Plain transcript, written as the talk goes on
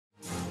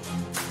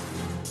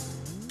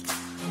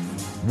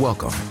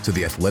Welcome to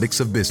The Athletics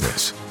of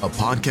Business, a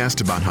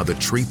podcast about how the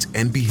traits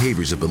and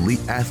behaviors of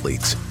elite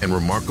athletes and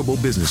remarkable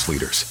business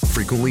leaders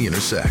frequently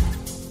intersect.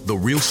 The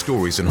real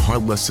stories and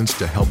hard lessons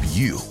to help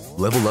you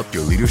level up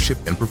your leadership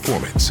and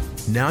performance.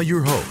 Now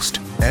your host,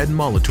 Ed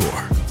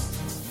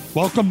Molitor.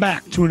 Welcome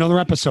back to another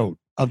episode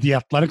of the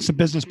Athletics of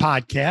Business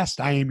podcast.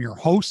 I am your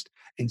host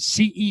and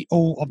CEO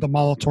of the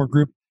Molitor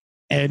Group,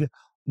 Ed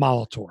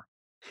Molitor.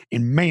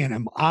 And man,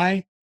 am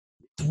I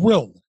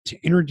thrilled to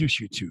introduce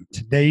you to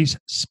today's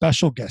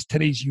special guest,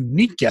 today's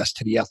unique guest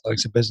to the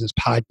Athletics of Business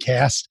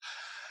podcast,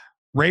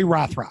 Ray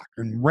Rothrock.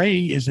 And Ray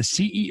is the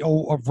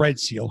CEO of Red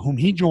Seal, whom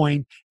he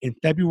joined in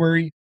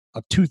February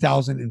of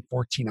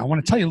 2014. I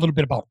want to tell you a little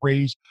bit about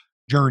Ray's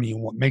journey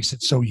and what makes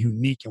it so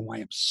unique and why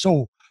I'm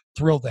so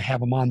thrilled to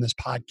have him on this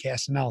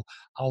podcast. And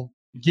I'll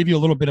give you a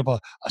little bit of a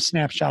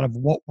snapshot of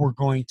what we're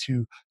going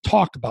to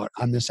talk about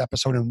on this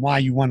episode and why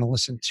you want to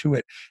listen to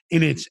it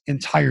in its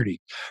entirety.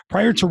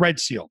 Prior to Red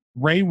Seal,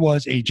 Ray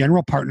was a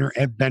general partner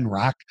at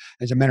Venrock.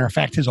 As a matter of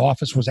fact, his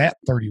office was at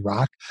 30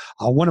 Rock,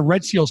 one of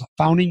Red Seal's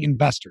founding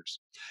investors.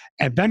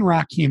 At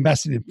Venrock, he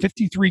invested in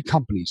 53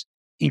 companies,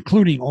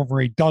 including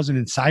over a dozen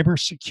in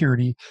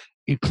cybersecurity,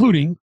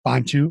 including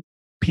Vontu,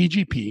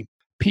 PGP,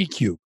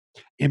 PQ,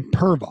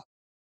 Imperva,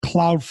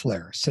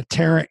 Cloudflare,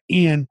 Cetera,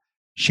 and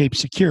Shape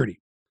Security.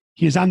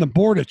 He is on the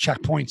board of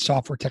Checkpoint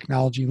Software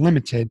Technology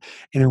Limited,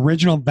 an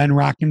original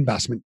Venrock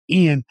investment,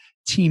 and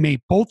Teammate,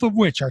 both of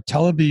which are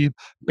Tel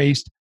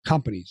Aviv-based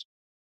companies.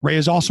 Ray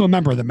is also a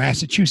member of the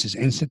Massachusetts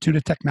Institute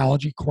of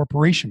Technology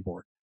Corporation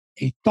Board,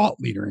 a thought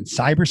leader in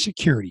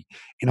cybersecurity,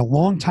 and a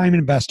longtime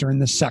investor in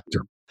the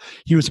sector.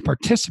 He was a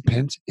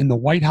participant in the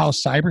White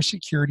House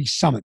Cybersecurity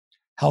Summit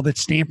held at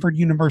Stanford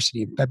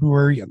University in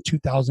February of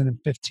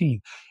 2015.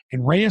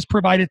 And Ray has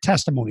provided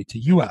testimony to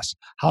U.S.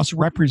 House of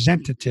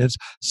Representatives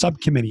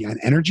Subcommittee on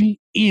Energy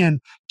and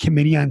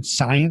Committee on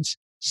Science,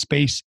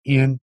 Space,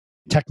 and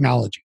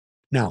Technology.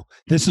 Now,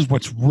 this is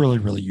what's really,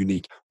 really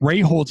unique.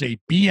 Ray holds a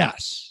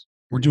BS.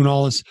 We're doing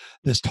all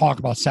this talk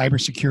about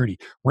cybersecurity.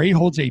 Ray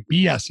holds a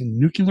BS in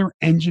nuclear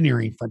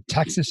engineering from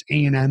Texas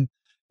A&M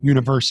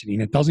University,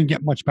 and it doesn't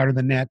get much better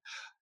than that.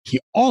 He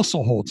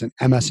also holds an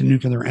MS in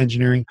nuclear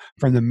engineering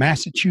from the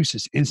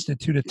Massachusetts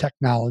Institute of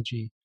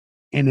Technology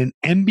and an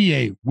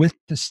MBA with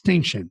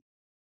distinction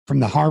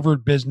from the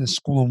Harvard Business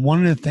School. And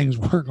one of the things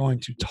we're going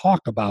to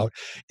talk about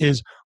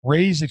is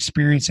Ray's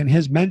experience and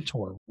his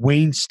mentor,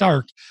 Wayne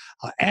Stark,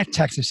 at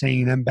Texas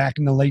A&M back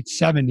in the late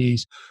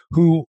 70s,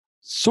 who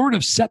sort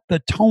of set the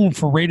tone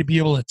for Ray to be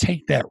able to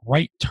take that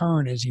right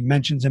turn, as he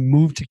mentions, and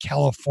move to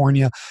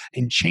California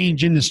and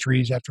change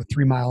industries after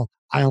 3 Mile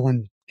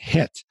Island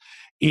hit.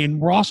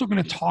 And we're also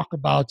going to talk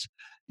about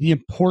the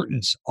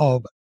importance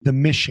of the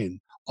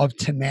mission, of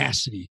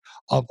tenacity,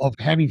 of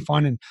having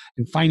fun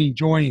and finding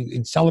joy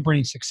and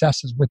celebrating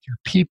successes with your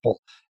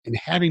people and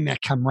having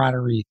that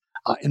camaraderie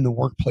in the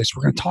workplace.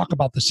 We're going to talk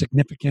about the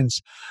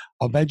significance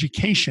of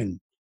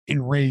education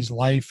in Ray's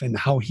life and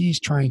how he's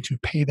trying to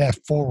pay that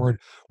forward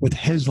with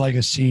his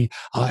legacy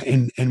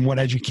and what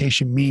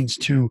education means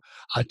to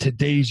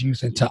today's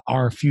youth and to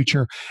our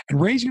future.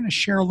 And Ray's going to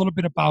share a little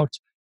bit about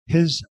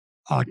his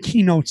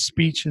keynote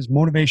speech, his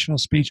motivational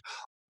speech,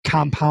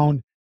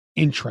 Compound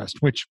Interest,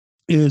 which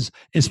is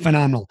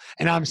phenomenal.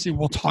 And obviously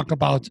we'll talk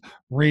about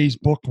Ray's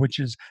book, which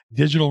is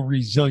Digital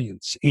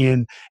Resilience.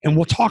 And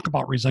we'll talk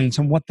about resilience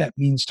and what that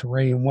means to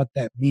Ray and what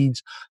that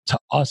means to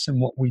us and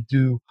what we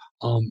do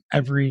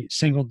every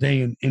single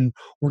day. And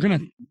we're going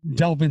to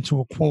delve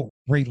into a quote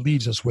Ray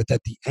leaves us with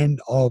at the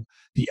end of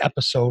the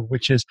episode,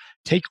 which is,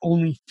 take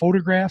only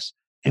photographs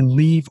and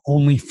leave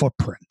only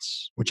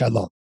footprints, which I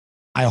love.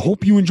 I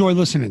hope you enjoy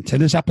listening to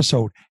this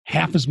episode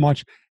half as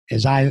much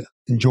as I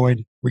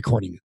enjoyed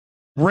recording it.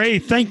 Ray,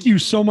 thank you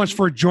so much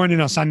for joining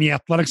us on the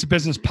Athletics of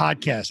Business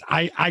podcast.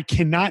 I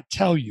cannot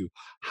tell you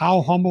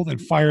how humbled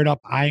and fired up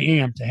I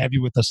am to have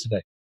you with us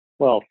today.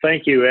 Well,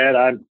 thank you, Ed.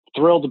 I'm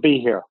thrilled to be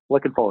here.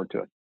 Looking forward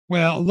to it.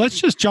 Well,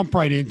 let's just jump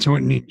right into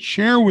it and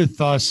share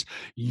with us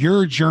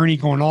your journey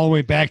going all the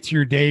way back to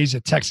your days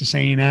at Texas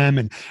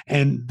A&M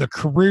and the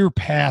career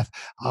path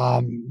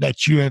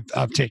that you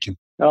have taken.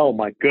 Oh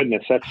my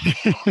goodness, I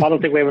don't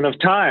think we have enough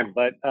time,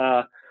 but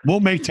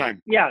we'll make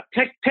time. Yeah,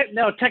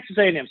 Texas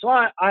A&M. So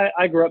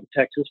I grew up in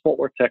Texas, Fort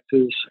Worth,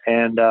 Texas,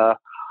 and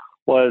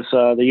was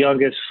the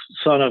youngest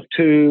son of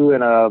two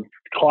in a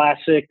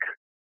classic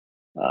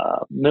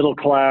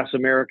middle-class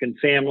American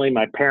family.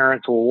 My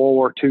parents were World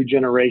War II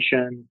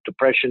generation,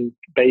 Depression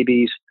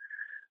babies.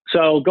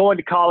 So going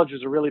to college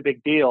was a really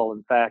big deal.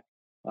 In fact,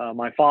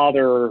 my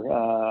father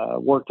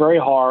worked very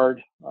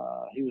hard.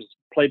 He was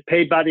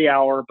paid by the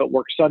hour, but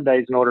worked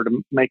Sundays in order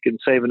to make and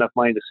save enough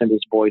money to send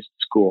his boys to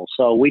school.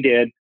 So we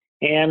did.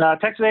 And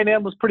Texas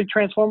A&M was pretty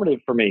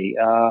transformative for me.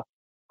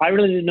 I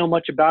really didn't know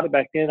much about it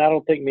back then. I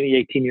don't think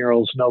many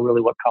 18-year-olds know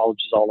really what college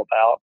is all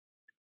about.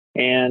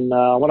 And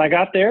when I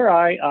got there,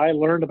 I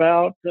learned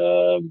about,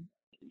 let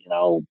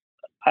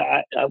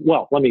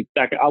me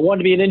back. I wanted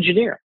to be an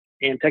engineer,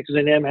 and Texas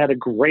A&M had a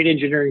great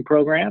engineering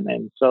program,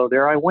 and so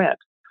there I went.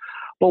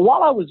 But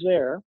while I was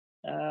there,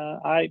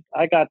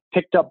 I got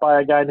picked up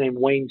by a guy named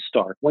Wayne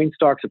Stark. Wayne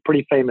Stark's a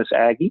pretty famous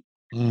Aggie.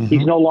 Mm-hmm.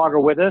 He's no longer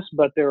with us,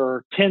 but there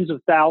are tens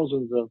of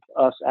thousands of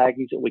us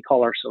Aggies that we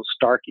call ourselves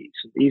Starkies.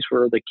 These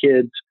were the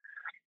kids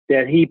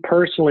that he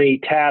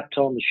personally tapped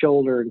on the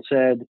shoulder and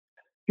said,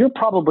 "You're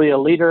probably a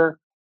leader.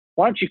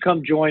 Why don't you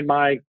come join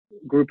my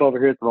group over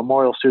here at the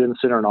Memorial Student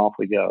Center?" And off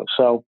we go.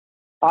 So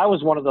I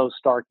was one of those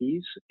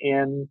Starkies.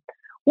 And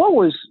what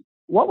was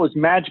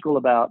magical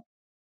about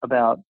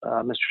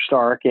Mr.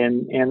 Stark,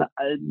 and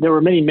there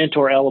were many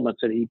mentor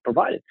elements that he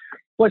provided,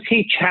 was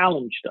he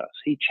challenged us.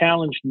 He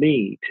challenged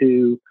me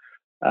to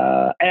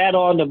add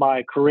on to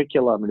my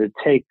curriculum and to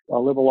take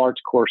liberal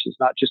arts courses,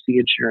 not just the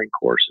engineering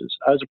courses.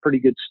 I was a pretty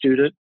good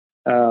student.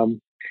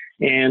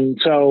 And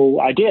so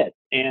I did.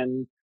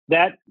 And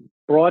that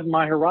broadened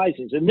my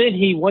horizons. And then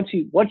once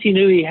he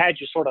knew he had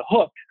you sort of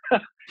hooked,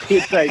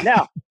 he'd say,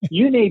 "Now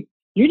you need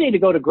to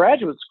go to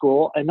graduate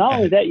school. And not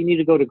only that, you need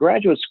to go to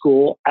graduate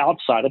school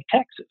outside of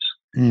Texas."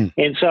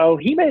 And so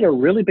he made a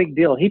really big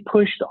deal. He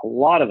pushed a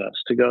lot of us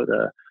to go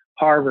to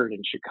Harvard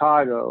and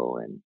Chicago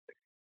and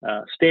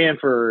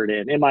Stanford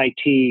and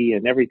MIT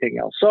and everything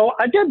else. So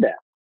I did that.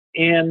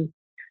 And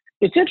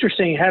it's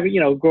interesting having,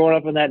 growing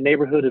up in that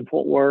neighborhood in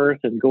Fort Worth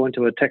and going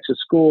to a Texas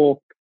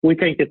school, we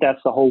think that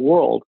that's the whole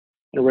world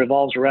and it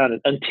revolves around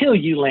it until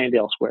you land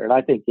elsewhere. And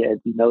I think,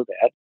 Ed, you know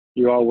that.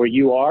 You are where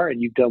you are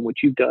and you've done what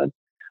you've done.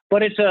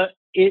 But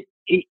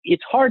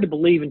it's hard to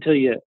believe until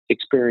you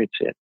experience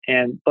it.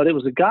 But it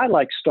was a guy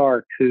like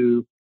Stark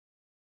who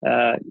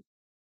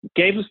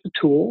gave us the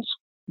tools,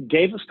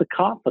 gave us the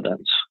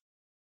confidence,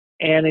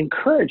 and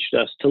encouraged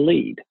us to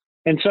lead.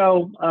 And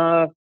so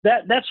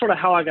that's sort of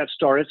how I got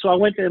started. So I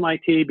went to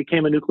MIT,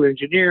 became a nuclear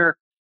engineer,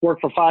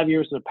 worked for 5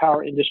 years in the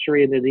power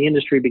industry, and then the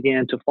industry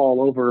began to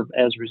fall over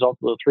as a result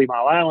of the 3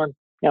 Mile Island.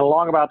 And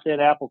along about then,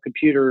 Apple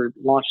Computer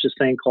launched this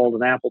thing called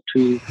an Apple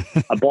II.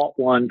 I bought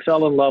one,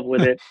 fell in love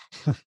with it,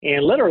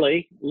 and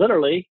literally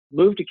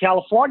moved to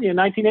California in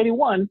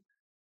 1981,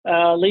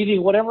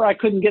 leaving whatever I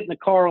couldn't get in the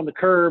car on the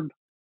curb,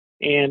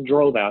 and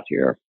drove out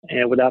here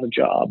and without a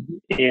job.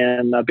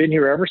 And I've been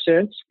here ever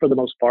since, for the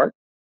most part.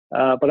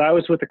 But I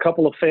was with a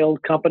couple of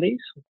failed companies.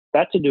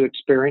 That's a new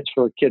experience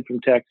for a kid from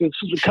Texas.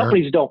 Sure.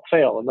 Companies don't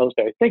fail in those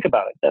days. Think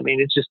about it. I mean,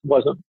 it just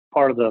wasn't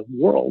part of the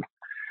world.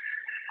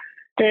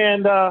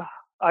 And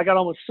I got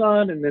on with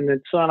Sun, and then at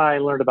Sun I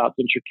learned about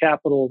venture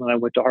capital, and I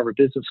went to Harvard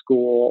Business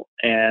School.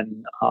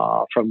 And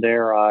from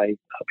there I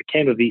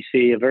became a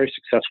VC, a very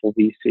successful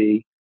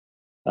VC.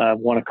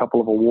 Won a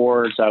couple of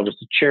awards. I was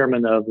the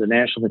chairman of the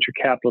National Venture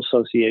Capital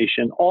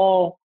Association,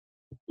 all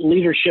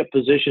leadership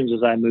positions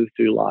as I moved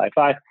through life.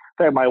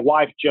 My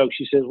wife jokes,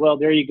 she says, "Well,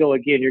 there you go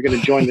again. You're going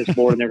to join this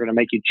board and they're going to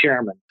make you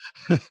chairman."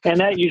 And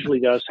that usually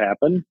does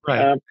happen.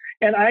 Right.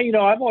 And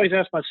I've always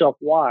asked myself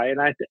why. And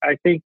I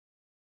think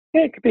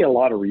it could be a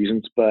lot of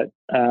reasons, but,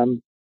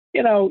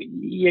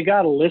 you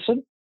got to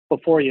listen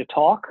before you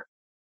talk,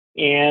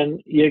 and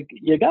you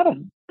got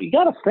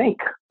to think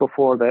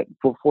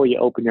before you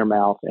open your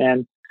mouth.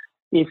 And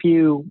if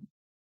you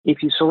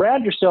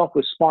surround yourself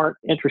with smart,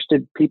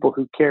 interested people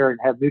who care and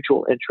have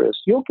mutual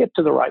interests, you'll get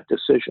to the right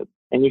decision,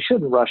 and you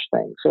shouldn't rush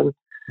things. And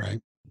right.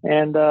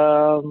 And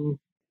I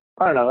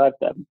don't know.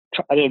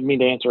 I didn't mean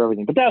to answer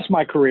everything, but that's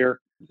my career.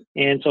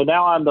 And so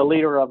now I'm the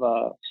leader of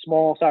a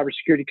small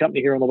cybersecurity company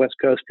here on the West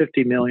Coast,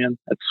 50 million.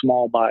 That's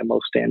small by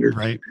most standards.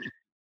 Right.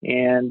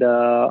 And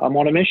I'm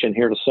on a mission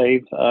here to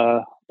save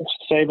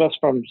us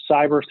from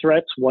cyber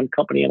threats, one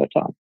company at a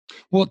time.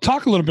 Well,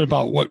 talk a little bit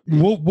about what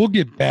we'll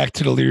get back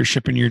to the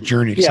leadership in your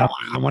journey. Yeah.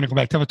 I want to go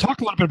back to it.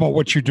 Talk a little bit about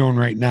what you're doing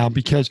right now,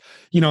 because,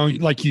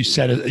 like you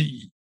said,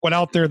 what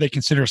out there they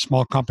consider a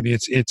small company,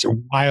 it's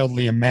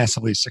wildly and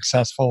massively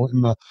successful,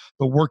 and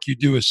the work you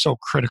do is so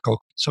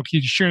critical. So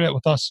can you share that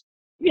with us?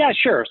 Yeah,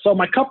 sure. So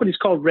my company's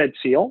called Red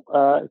Seal.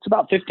 It's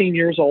about 15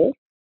 years old.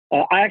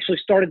 I actually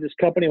started this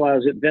company when I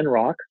was at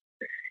Venrock.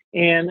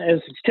 And as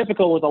it's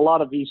typical with a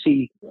lot of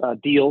VC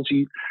deals,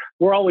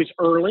 we're always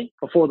early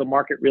before the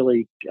market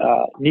really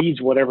needs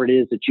whatever it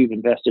is that you've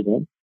invested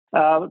in.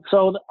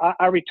 So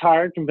I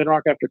retired from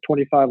Venrock after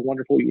 25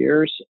 wonderful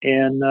years,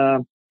 and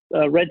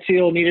Red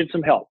Seal needed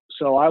some help.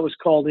 So I was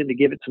called in to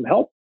give it some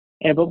help.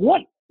 But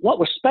what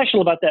was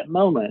special about that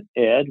moment,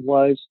 Ed,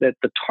 was that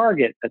the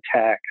Target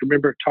attack,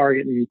 remember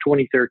Target in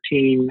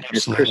 2013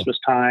 at Christmas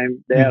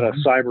time, they had a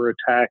cyber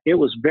attack. It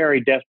was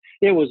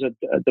it was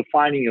a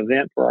defining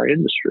event for our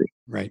industry.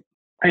 Right.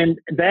 And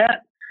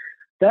that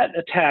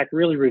attack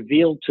really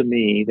revealed to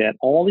me that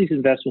all these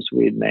investments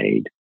we had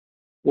made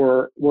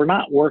were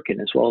not working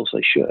as well as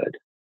they should.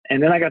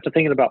 And then I got to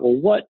thinking about,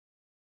 well,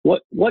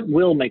 what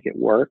will make it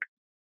work?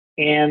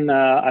 And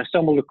I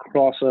stumbled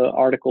across an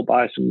article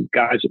by some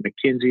guys at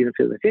McKinsey.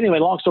 Anyway,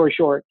 long story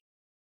short,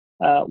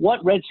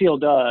 what Red Seal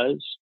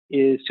does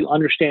is to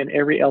understand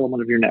every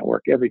element of your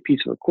network, every piece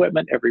of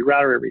equipment, every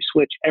router, every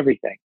switch,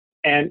 everything.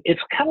 And it's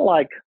kind of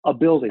like a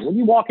building. When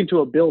you walk into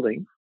a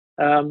building,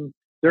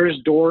 there's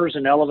doors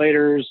and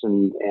elevators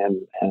and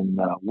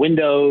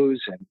windows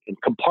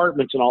and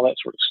compartments and all that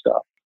sort of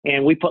stuff.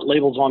 And we put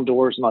labels on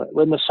doors and all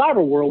that. In the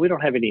cyber world, we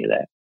don't have any of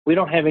that. We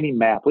don't have any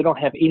map. We don't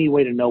have any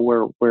way to know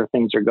where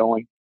things are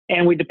going.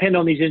 And we depend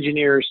on these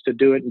engineers to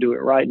do it and do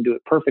it right and do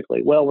it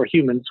perfectly. Well, we're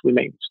humans. We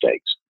make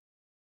mistakes.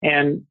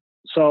 And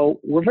so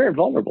we're very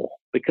vulnerable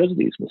because of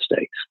these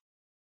mistakes.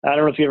 I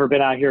don't know if you've ever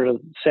been out here to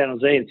San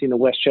Jose and seen the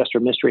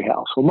Westchester Mystery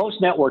House. Well,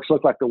 most networks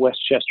look like the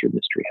Westchester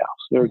Mystery House.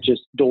 They're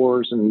just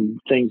doors and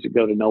things that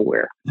go to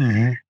nowhere.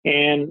 Mm-hmm.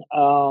 And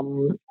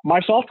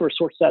my software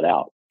sorts that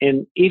out.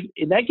 And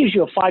that gives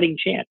you a fighting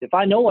chance. If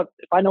I know what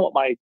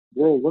my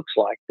world looks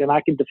like, then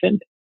I can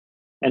defend it.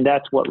 And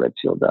that's what Red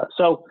Seal does.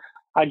 So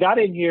I got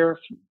in here,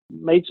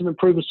 made some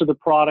improvements to the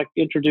product,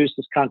 introduced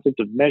this concept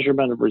of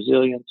measurement of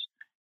resilience,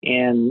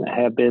 and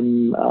have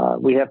been,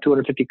 we have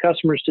 250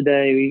 customers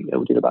today.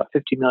 We did about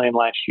 50 million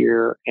last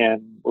year,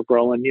 and we're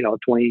growing,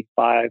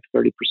 25,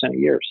 30% a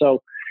year.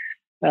 So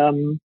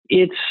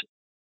it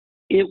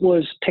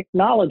was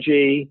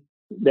technology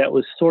that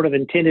was sort of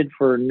intended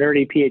for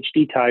nerdy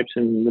PhD types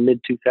in the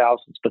mid 2000s.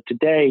 But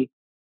today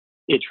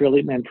it's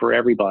really meant for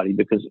everybody,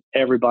 because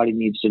everybody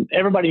needs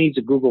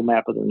a Google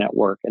map of their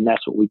network. And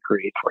that's what we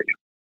create for you.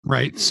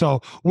 Right.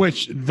 So,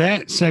 which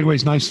that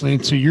segues nicely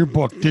into your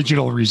book,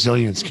 Digital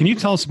Resilience. Can you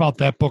tell us about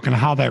that book and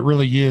how that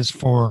really is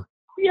for?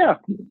 Yeah,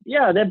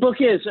 that book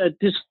is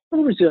Digital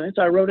Resilience.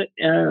 I wrote it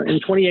in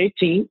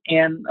 2018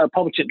 and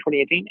published it in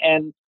 2018.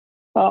 And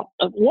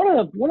one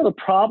of the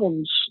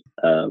problems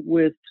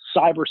with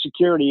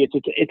cybersecurity,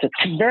 it's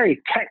a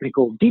very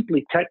technical,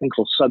 deeply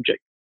technical subject.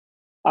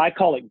 I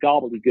call it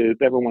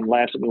gobbledygook. Everyone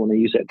laughs at me when they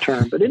use that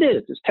term, but it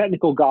is. It's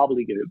technical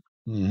gobbledygook.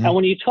 Mm-hmm. And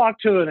when you talk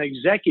to an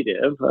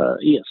executive, a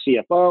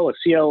CFO, a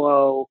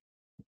COO,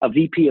 a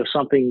VP of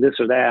something, this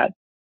or that,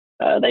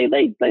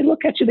 they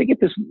look at you. They get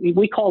this.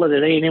 We call it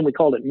at A&M. We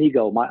call it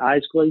NEGO. My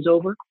eyes glaze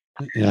over,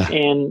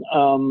 and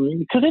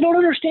because they don't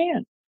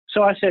understand.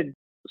 So I said,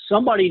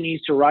 somebody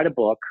needs to write a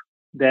book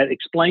that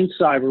explains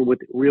cyber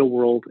with real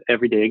world,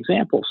 everyday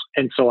examples,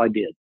 and so I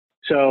did.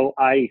 So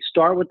I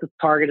start with the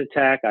target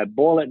attack. I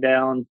boil it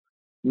down,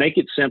 make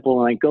it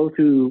simple, and I go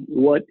through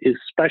what is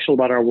special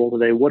about our world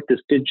today, what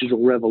this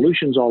digital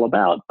revolution is all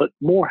about, but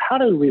more how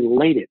to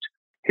relate it.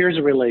 Here's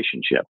a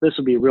relationship. This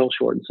will be real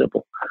short and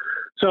simple.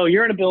 So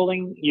you're in a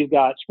building, you've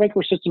got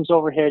sprinkler systems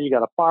overhead, you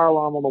got a fire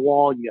alarm on the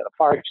wall, you got a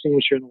fire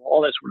extinguisher in the wall,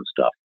 all that sort of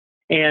stuff.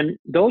 And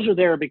those are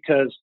there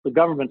because the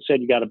government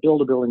said you got to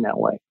build a building that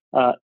way.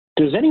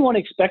 Does anyone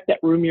expect that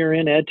room you're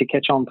in, Ed, to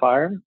catch on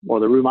fire,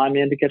 or the room I'm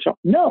in to catch on?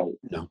 No.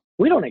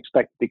 We don't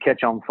expect it to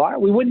catch on fire.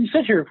 We wouldn't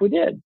sit here if we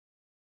did.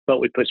 But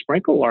we put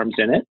sprinkler alarms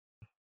in it,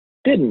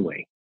 didn't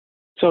we?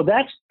 So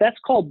that's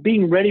called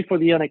being ready for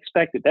the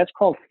unexpected. That's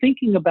called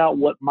thinking about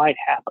what might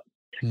happen.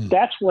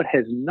 That's what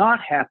has not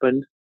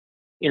happened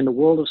in the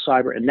world of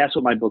cyber, and that's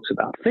what my book's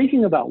about.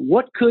 Thinking about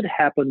what could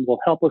happen will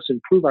help us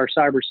improve our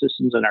cyber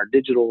systems and our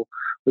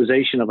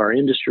digitalization of our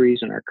industries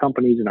and our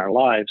companies and our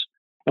lives.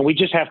 And we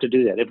just have to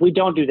do that. If we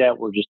don't do that,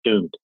 we're just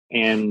doomed.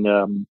 And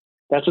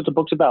that's what the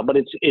book's about. But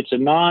it's a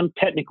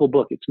non-technical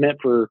book. It's meant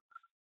for,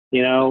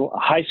 a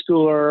high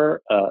schooler,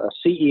 a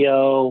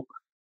CEO,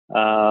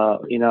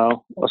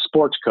 a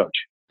sports coach.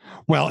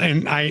 Well,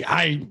 and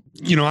I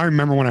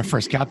remember when I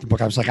first got the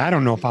book, I was like, I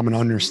don't know if I'm going to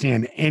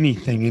understand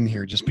anything in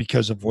here just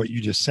because of what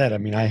you just said. I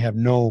mean, I have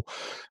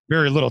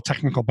very little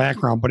technical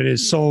background, but it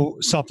is so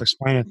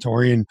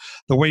self-explanatory. And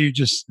the way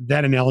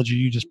that analogy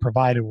you just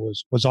provided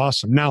was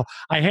awesome. Now,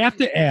 I have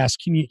to ask,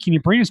 can you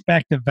bring us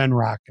back to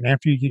Venrock? And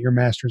after you get your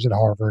master's at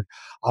Harvard,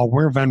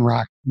 where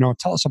Venrock,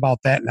 tell us about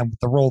that and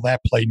the role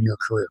that played in your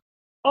career.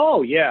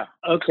 Oh, yeah.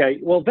 Okay.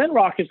 Well,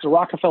 Venrock is the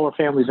Rockefeller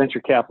Family Venture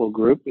Capital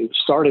Group. It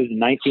started in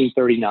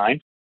 1939,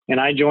 and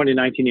I joined in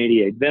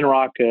 1988.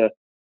 Venrock,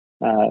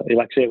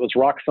 like I say, it was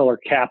Rockefeller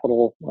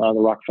Capital, the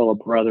Rockefeller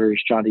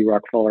brothers, John D.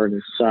 Rockefeller and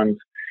his sons.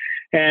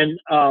 And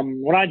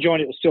when I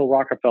joined, it was still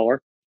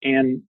Rockefeller.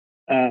 And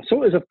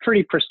so it was a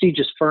pretty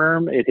prestigious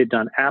firm. It had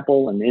done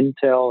Apple and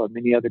Intel and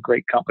many other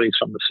great companies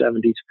from the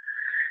 70s.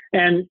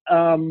 And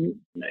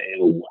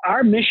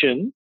our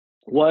mission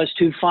was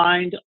to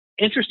find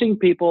interesting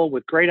people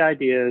with great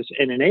ideas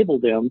and enable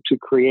them to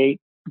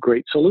create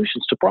great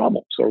solutions to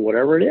problems or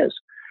whatever it is.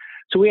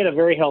 So we had a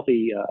very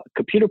healthy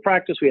computer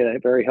practice. We had a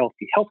very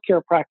healthy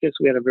healthcare practice.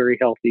 We had a very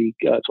healthy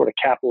sort of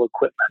capital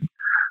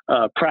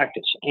equipment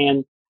practice.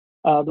 And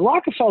the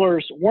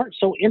Rockefellers weren't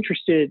so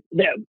interested.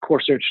 Of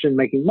course, they're interested in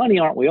making money,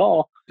 aren't we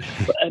all?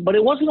 But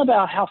it wasn't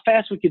about how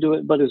fast we could do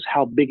it, but it was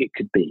how big it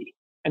could be.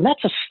 And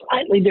that's a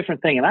slightly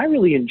different thing. And I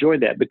really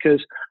enjoyed that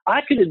because I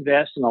could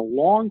invest in a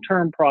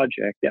long-term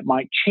project that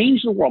might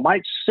change the world,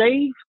 might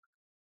save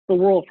the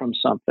world from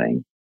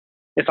something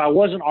if I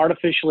wasn't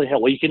artificially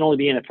held. Well, you can only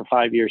be in it for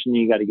 5 years and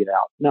then you got to get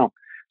out. No.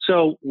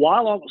 So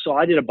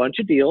I did a bunch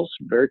of deals,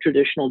 very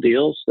traditional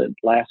deals that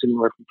lasted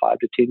anywhere from 5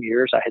 to 10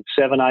 years. I had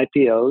 7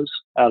 IPOs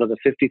out of the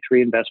 53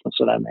 investments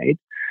that I made.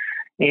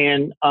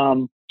 And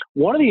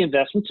one of the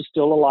investments is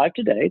still alive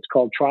today. It's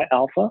called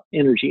Tri-Alpha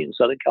Energy in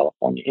Southern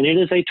California, and it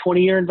is a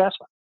 20-year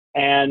investment.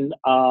 And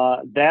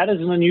that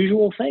is an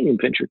unusual thing in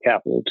venture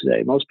capital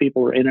today. Most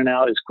people are in and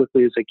out as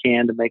quickly as they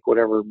can to make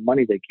whatever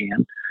money they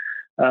can.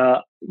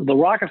 The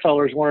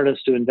Rockefellers wanted us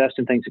to invest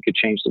in things that could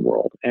change the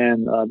world.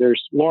 And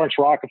there's Lawrence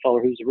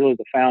Rockefeller, who's really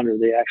the founder,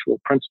 the actual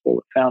principal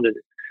that founded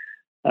it,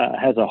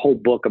 has a whole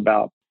book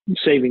about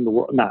saving the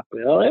world.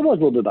 It was a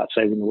little bit about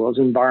saving the world.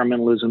 It's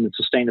environmentalism and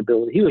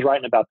sustainability. He was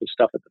writing about this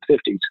stuff at the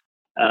 50s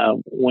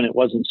when it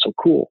wasn't so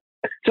cool.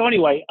 So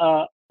anyway,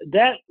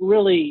 that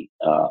really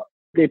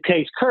it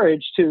takes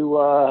courage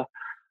to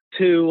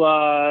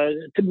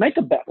make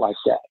a bet like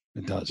that.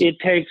 It does. It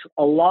takes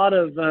a lot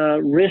of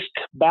risk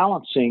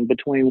balancing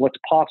between what's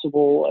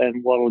possible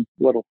and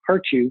what'll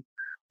hurt you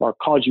or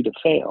cause you to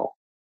fail.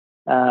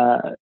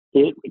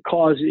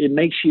 It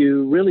makes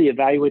you really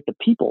evaluate the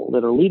people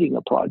that are leading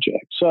a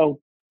project. So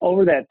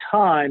over that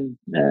time,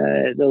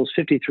 those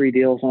 53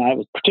 deals, and I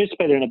was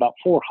participating in about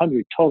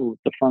 400 total that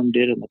the firm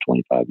did in the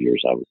 25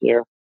 years I was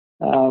there.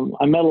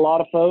 I met a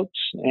lot of folks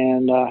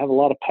and have a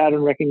lot of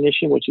pattern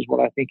recognition, which is what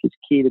I think is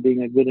key to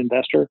being a good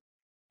investor.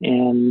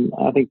 And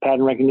I think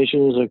pattern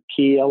recognition is a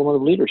key element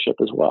of leadership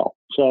as well.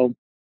 So,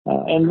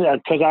 and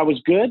because I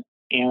was good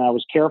and I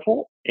was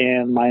careful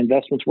and my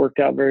investments worked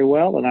out very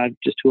well, and I'm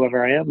just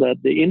whoever I am,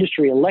 the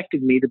industry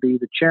elected me to be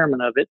the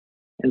chairman of it.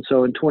 And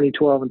so in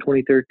 2012 and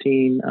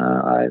 2013,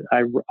 I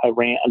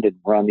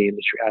didn't run the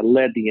industry. I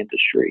led the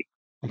industry.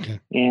 Okay.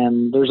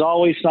 And there's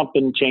always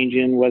something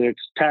changing, whether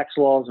it's tax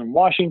laws in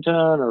Washington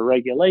or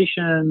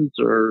regulations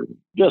or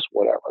just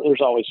whatever.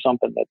 There's always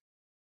something that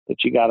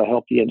you got to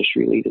help the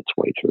industry lead its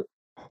way through.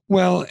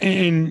 Well,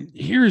 and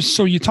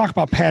so you talk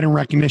about pattern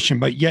recognition,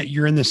 but yet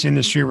you're in this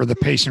industry where the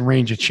pace and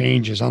range of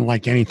change is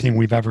unlike anything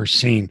we've ever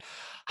seen.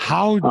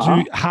 How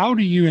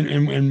do you,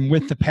 and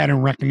with the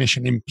pattern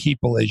recognition in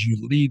people as you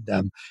lead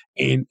them,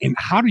 and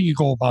how do you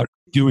go about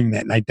doing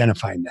that and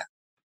identifying that?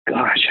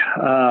 Gosh,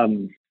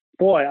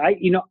 boy, I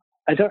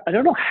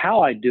don't know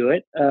how I do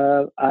it.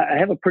 I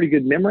have a pretty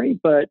good memory,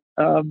 but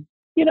when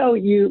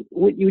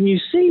you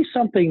see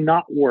something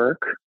not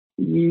work,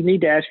 you need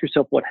to ask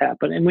yourself what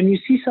happened. And when you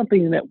see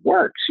something that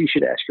works, you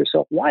should ask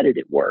yourself, why did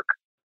it work?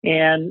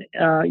 And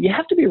you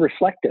have to be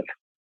reflective.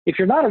 If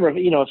you're not if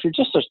you're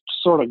just a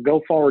sort of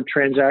go forward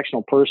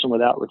transactional person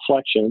without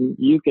reflection,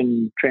 you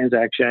can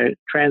transact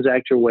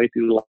your way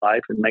through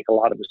life and make a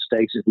lot of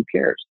mistakes, and who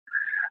cares?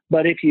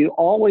 But if you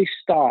always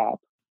stop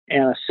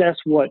and assess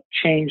what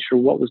changed or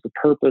what was the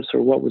purpose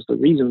or what was the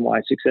reason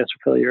why success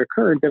or failure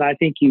occurred, then I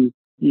think you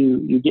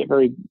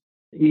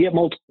get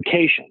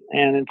multiplication.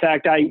 And in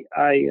fact, I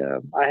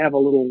have a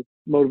little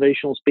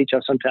motivational speech I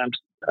sometimes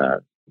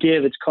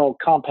give. It's called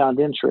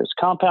compound interest.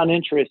 Compound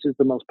interest is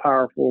the most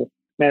powerful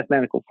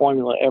mathematical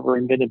formula ever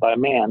invented by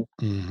man.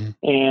 Mm-hmm.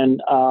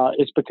 And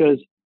it's because,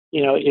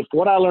 if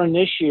what I learned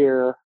this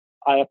year,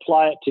 I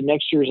apply it to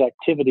next year's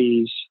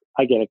activities,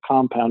 I get a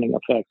compounding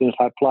effect. And if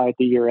I apply it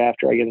the year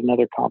after, I get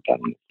another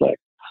compounding effect.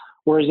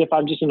 Whereas if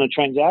I'm just in a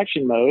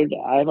transaction mode,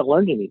 I haven't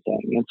learned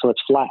anything. And so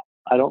it's flat.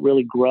 I don't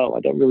really grow. I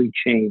don't really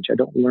change. I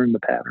don't learn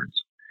the patterns.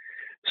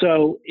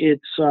 So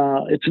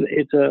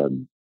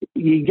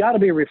you got to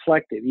be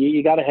reflective.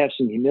 You got to have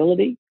some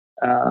humility.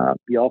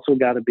 You also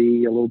got to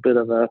be a little bit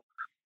of a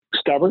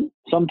stubborn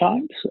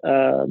sometimes,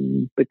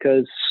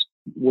 because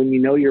when you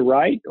know you're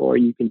right, or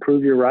you can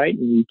prove you're right,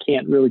 and you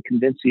can't really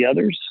convince the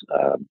others,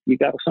 you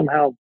got to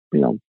somehow,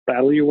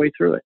 battle your way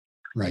through it.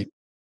 Right.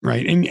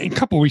 Right. And a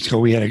couple of weeks ago,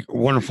 we had a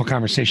wonderful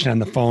conversation on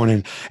the phone,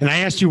 and I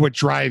asked you what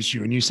drives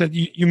you. And you said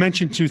you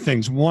mentioned two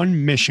things.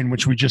 One, mission,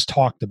 which we just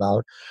talked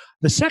about.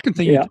 The second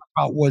thing you talked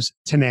about was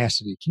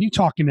tenacity. Can you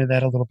talk into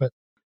that a little bit?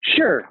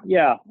 Sure.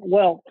 Yeah.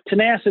 Well,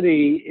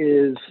 tenacity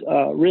is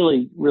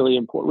really, really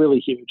important, really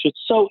huge. It's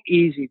so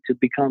easy to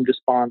become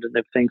despondent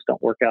if things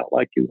don't work out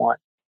like you want.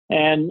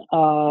 And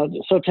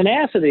so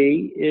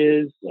tenacity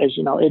is, as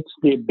you know, it's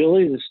the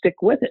ability to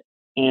stick with it.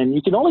 And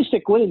you can only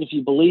stick with it if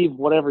you believe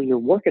whatever you're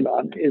working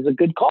on is a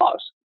good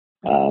cause.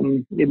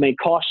 It may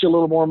cost you a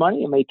little more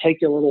money. It may take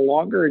you a little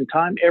longer in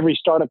time. Every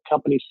startup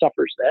company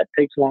suffers that.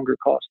 It takes longer,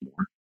 costs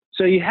more.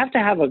 So you have to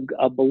have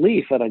a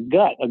belief and a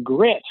gut, a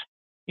grit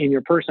in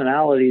your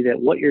personality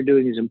that what you're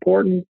doing is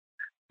important.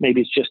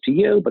 Maybe it's just to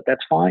you, but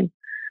that's fine.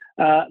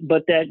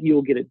 But that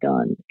you'll get it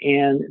done.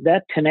 And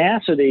that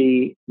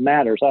tenacity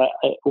matters.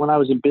 When I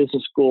was in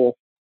business school,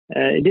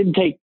 it didn't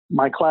take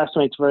my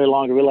classmates very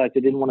long to realize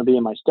they didn't want to be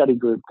in my study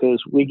group,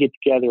 because we get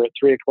together at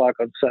 3 o'clock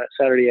on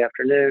Saturday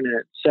afternoon, and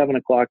at 7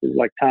 o'clock is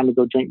like time to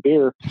go drink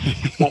beer.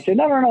 And I said,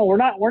 no, we're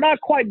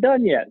not quite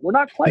done yet. We're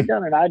not quite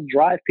done. And I'd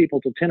drive people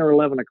to 10 or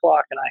 11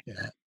 o'clock, and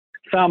I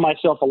found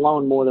myself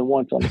alone more than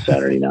once on a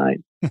Saturday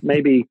night.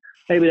 Maybe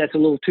that's a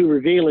little too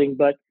revealing,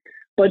 but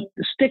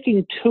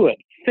sticking to it,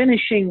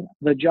 finishing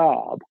the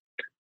job.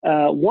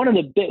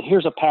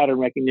 Here's a pattern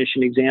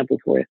recognition example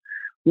for you.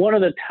 One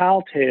of the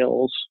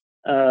telltales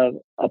of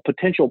a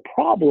potential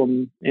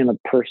problem in a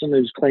person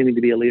who's claiming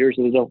to be a leader is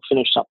that they don't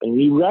finish something.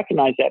 You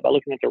recognize that by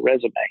looking at their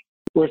resume,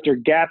 or if there are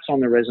gaps on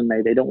the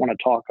resume they don't want to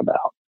talk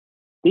about.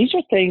 These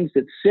are things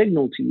that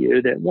signal to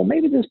you that, well,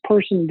 maybe this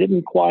person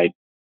didn't quite,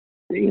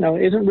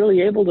 isn't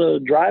really able to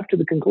drive to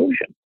the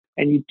conclusion.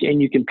 And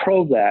you can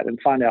probe that and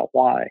find out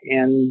why.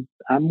 And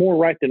I'm more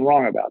right than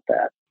wrong about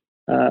that.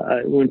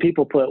 When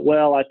people put,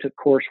 well, I took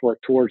coursework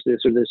towards this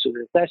or this or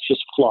this, that's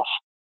just fluff.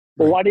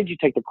 Well, why did you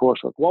take the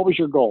coursework? What was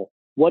your goal?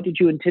 What did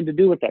you intend to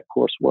do with that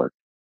coursework?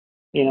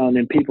 And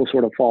then people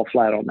sort of fall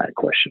flat on that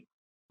question.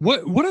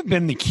 What have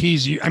been the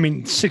keys?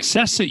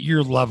 Success at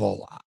your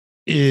level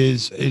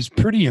is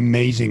pretty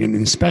amazing, and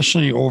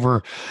especially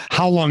over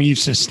how long you've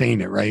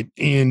sustained it, right?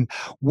 And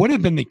what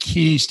have been the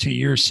keys to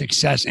your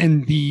success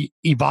and the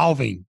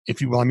evolving,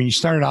 if you will? You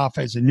started off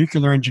as a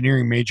nuclear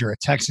engineering major at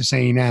Texas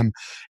A&M,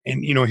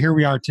 and here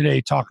we are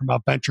today talking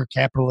about venture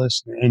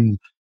capitalists and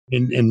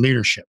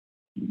leadership.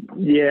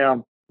 Yeah.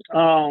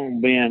 Oh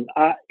man.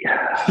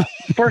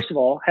 First of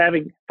all,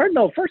 having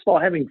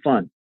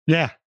fun.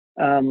 Yeah.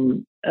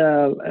 You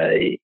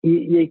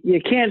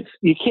can't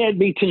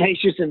be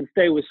tenacious and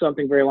stay with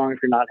something very long if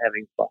you're not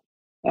having fun.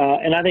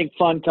 And I think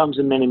fun comes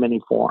in many, many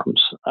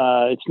forms.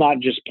 It's not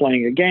just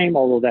playing a game,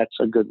 although that's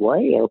a good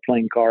way, or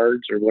playing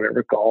cards or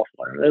whatever, golf,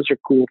 whatever. Those are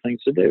cool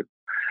things to do.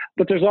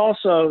 But there's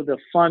also the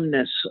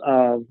funness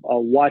of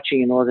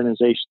watching an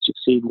organization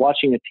succeed,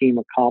 watching a team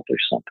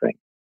accomplish something.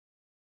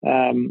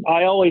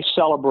 I always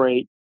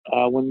celebrate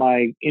when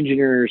my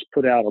engineers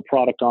put out a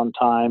product on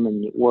time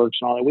and it works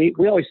and all that.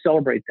 We always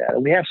celebrate that,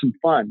 and we have some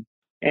fun.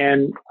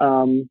 And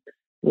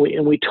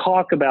we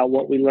talk about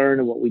what we learned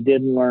and what we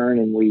didn't learn,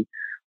 and we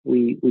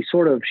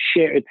sort of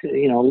share. It's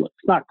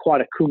not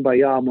quite a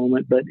kumbaya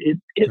moment, but it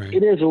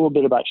is a little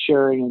bit about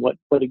sharing and what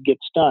it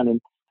gets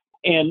done.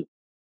 And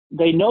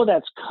they know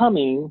that's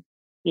coming,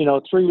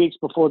 3 weeks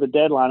before the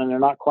deadline, and they're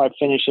not quite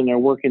finished, and they're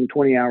working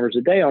 20 hours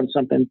a day on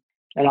something.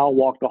 And I'll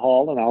walk the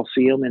hall and I'll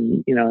see them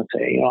and,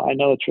 say, I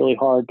know it's really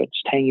hard, but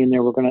just hang in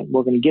there. We're going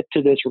to get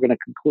to this. We're going to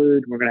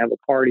conclude. We're going to have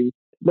a party.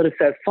 But it's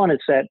that fun.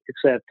 It's that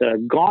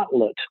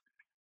gauntlet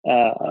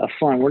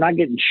fun. We're not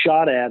getting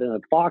shot at in a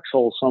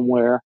foxhole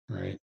somewhere,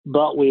 right,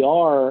 but we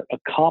are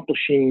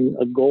accomplishing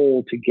a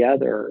goal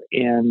together.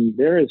 And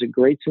there is a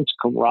great sense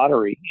of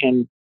camaraderie,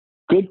 and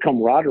good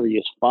camaraderie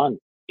is fun.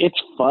 It's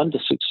fun to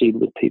succeed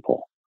with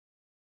people.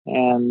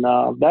 And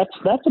that's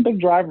a big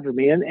driver for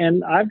me.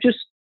 And I've just,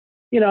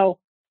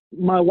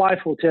 my wife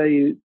will tell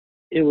you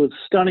it was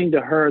stunning to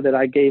her that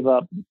I gave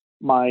up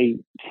my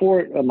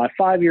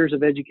 5 years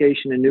of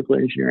education in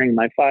nuclear engineering,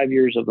 my 5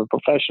 years of a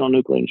professional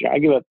nuclear engineer. I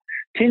gave up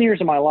 10 years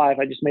of my life.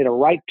 I just made a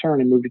right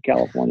turn and moved to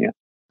California.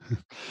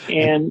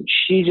 And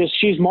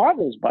she's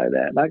marveled by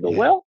that. And I go,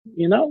 well,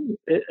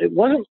 it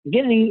wasn't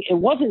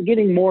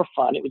getting more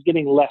fun. It was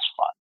getting less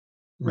fun.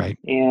 Right.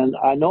 And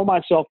I know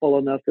myself well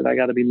enough that I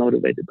got to be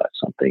motivated by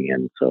something.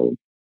 And so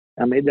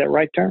I made that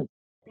right turn.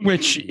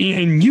 When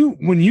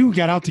you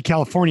got out to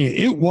California,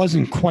 it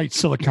wasn't quite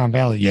Silicon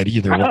Valley yet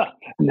either. No,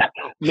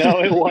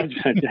 it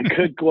wasn't. A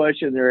good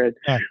question there is.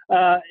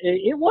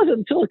 It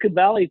wasn't Silicon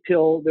Valley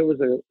till there was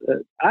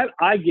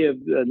I give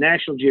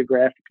National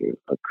Geographic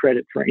a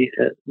credit for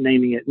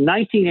naming it.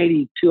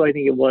 1982, I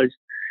think it was.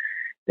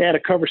 They had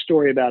a cover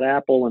story about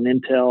Apple and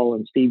Intel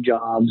and Steve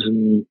Jobs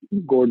and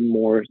Gordon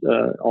Moore,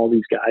 all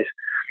these guys.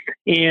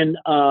 And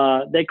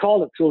they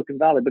called it Silicon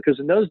Valley because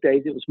in those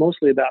days it was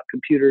mostly about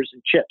computers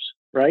and chips,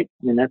 right?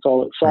 That's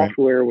all.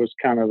 Software was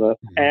kind of a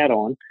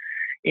add-on.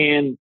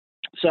 And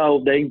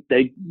so they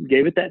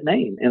gave it that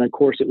name. And of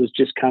course it was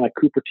just kind of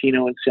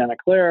Cupertino and Santa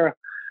Clara.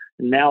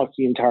 And now it's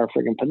the entire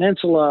friggin'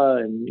 peninsula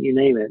and you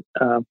name it.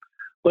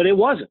 But it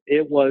wasn't.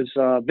 It was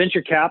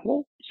venture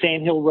capital.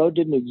 Sand Hill Road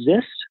didn't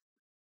exist.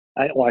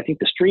 I think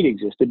the street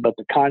existed, but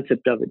the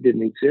concept of it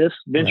didn't exist.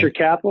 Venture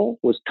capital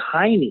was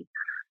tiny.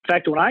 In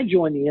fact, when I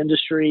joined the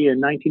industry in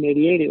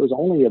 1988, it was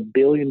only $1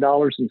 billion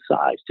in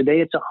size. Today,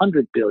 it's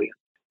 $100 billion.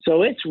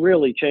 So it's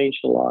really changed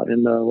a lot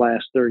in the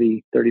last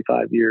 30,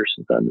 35 years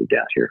since I moved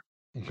out here.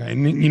 Okay.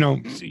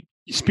 And,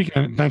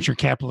 speaking of venture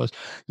capitalists,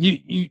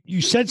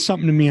 you said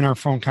something to me in our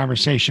phone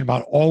conversation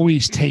about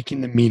always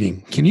taking the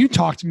meeting. Can you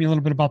talk to me a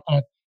little bit about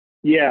that?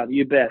 Yeah,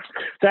 you bet.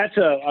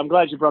 I'm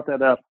glad you brought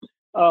that up.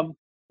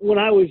 When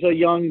I was a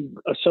young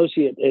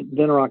associate at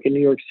Venrock in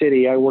New York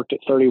City, I worked at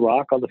 30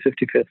 Rock on the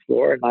 55th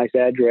floor, a nice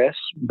address.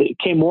 It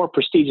became more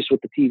prestigious with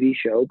the TV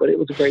show, but it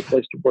was a great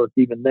place to work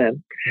even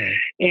then. Right.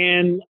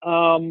 And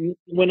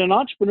when an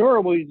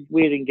entrepreneur we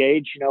had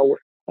engaged,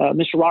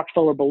 Mr.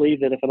 Rockefeller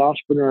believed that if an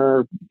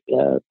entrepreneur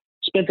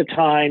spent the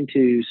time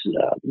to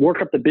work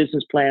up the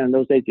business plan, in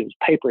those days it was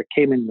paper, it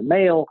came in the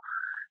mail,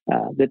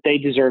 that they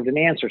deserved an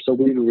answer. So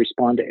we would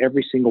respond to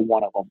every single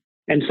one of them.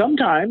 And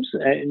sometimes,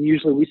 and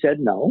usually we said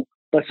no,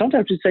 but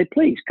sometimes we'd say,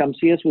 please come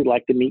see us. We'd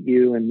like to meet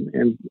you.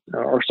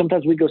 Or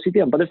sometimes we'd go see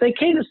them. But if they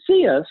came to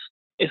see us,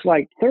 it's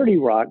like 30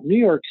 Rock, New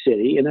York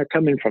City, and they're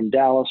coming from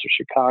Dallas or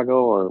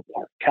Chicago or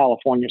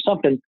California,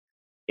 something.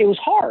 It was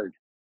hard.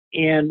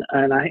 And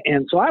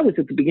so I was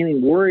at the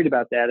beginning worried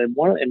about that. And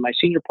my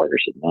senior partner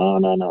said,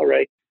 no,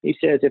 Ray. He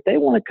says, if they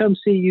want to come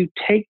see you,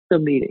 take the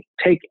meeting.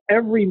 Take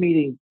every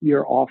meeting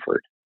you're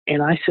offered.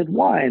 And I said,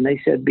 why? And they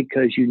said,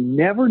 because you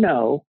never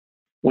know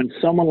when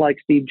someone like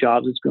Steve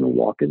Jobs is going to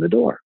walk in the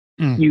door.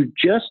 You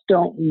just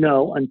don't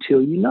know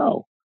until you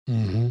know.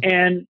 Mm-hmm.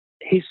 And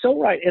he's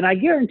so right. And I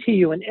guarantee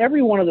you, in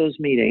every one of those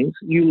meetings,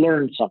 you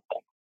learn something.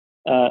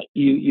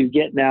 You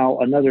get now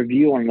another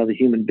view on another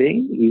human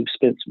being. You've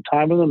spent some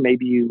time with them.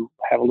 Maybe you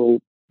have a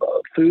little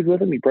food with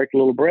them. You break a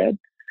little bread.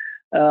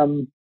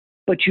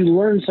 But you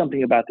learn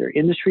something about their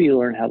industry. You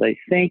learn how they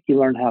think. You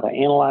learn how to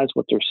analyze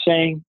what they're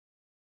saying.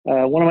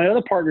 One of my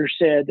other partners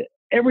said,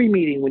 every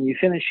meeting, when you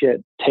finish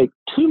it, take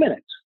 2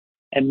 minutes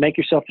and make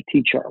yourself a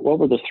T-chart. What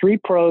were the 3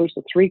 pros,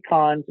 the 3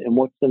 cons, and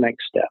what's the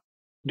next step?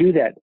 Do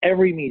that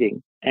every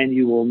meeting, and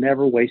you will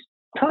never waste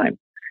time.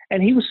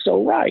 And he was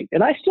so right.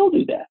 And I still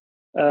do that.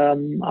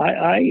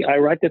 I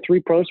write the 3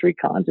 pros, 3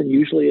 cons, and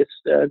usually it's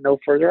no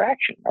further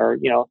action, or,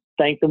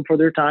 thank them for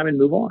their time and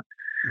move on.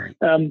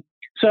 Right.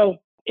 So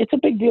it's a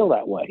big deal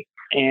that way.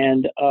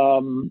 And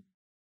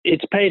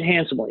it's paid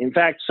handsomely. In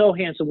fact, so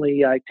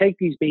handsomely, I take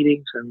these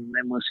meetings and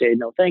then we'll say,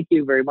 no, thank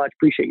you very much.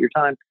 Appreciate your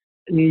time.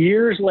 And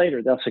years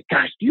later, they'll say,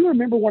 gosh, do you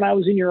remember when I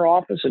was in your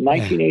office in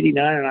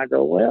 1989? And I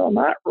go, well,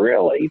 not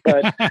really,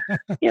 but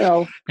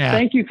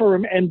thank you for,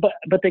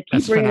 but they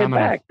keep bringing it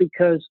back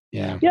because,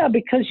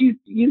 because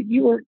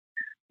you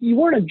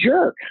weren't a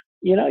jerk.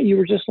 You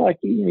were just like,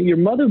 your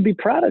mother would be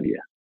proud of you.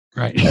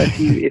 Right.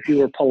 if you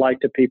were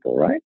polite to people,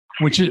 right?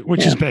 Which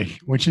is big,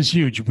 which is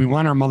huge. We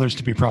want our mothers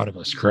to be proud of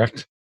us,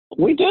 correct?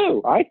 We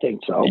do. I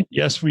think so.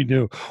 Yes, we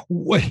do.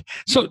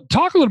 So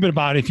talk a little bit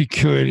about, if you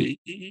could,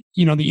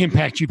 the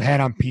impact you've had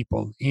on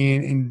people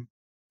and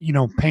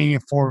paying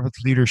it forward with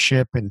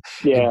leadership and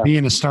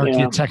being a star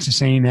kid at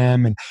Texas A&M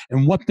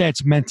and what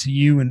that's meant to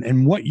you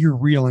and what you're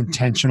real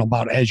intentional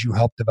about as you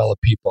help develop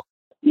people.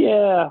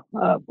 Yeah.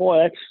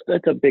 Boy,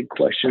 that's a big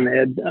question,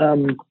 Ed.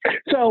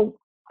 So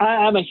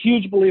I'm a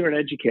huge believer in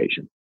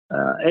education.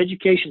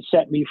 Education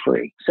set me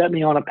free, set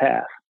me on a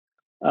path.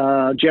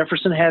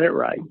 Jefferson had it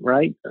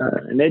right?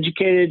 An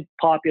educated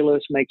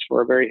populace makes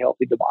for a very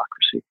healthy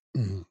democracy.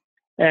 Mm-hmm.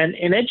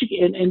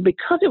 And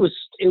because it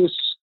was,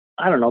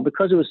 I don't know,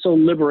 because it was so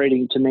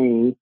liberating to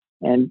me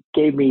and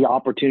gave me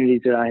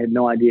opportunities that I had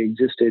no idea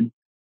existed,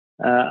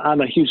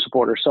 I'm a huge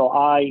supporter. So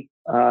I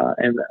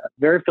am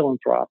very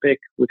philanthropic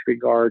with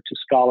regard to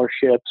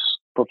scholarships,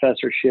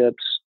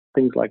 professorships,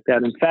 things like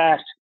that. In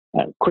fact,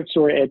 quick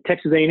story, at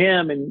Texas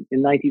A&M in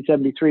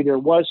 1973, there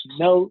was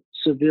no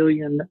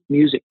civilian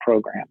music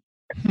program.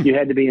 You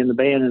had to be in the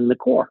band and in the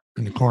corps.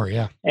 In the corps,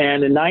 yeah.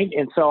 And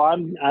so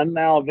I'm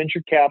now a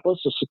venture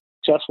capitalist, a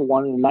successful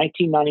one. In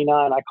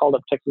 1999, I called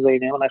up Texas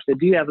A&M and I said,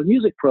 "Do you have a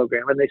music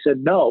program?" And they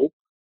said, "No."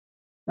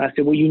 And I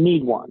said, "Well, you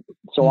need one."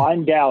 So I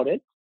endowed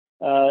it.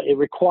 It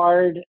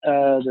required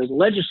the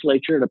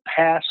legislature to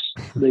pass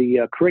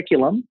the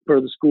curriculum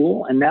for the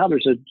school, and now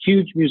there's a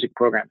huge music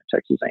program at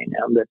Texas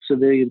A&M that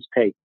civilians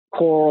take: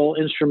 choral,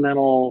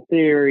 instrumental,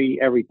 theory,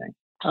 everything.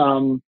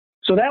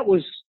 So that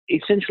was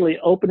essentially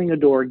opening a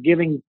door,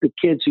 giving the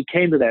kids who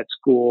came to that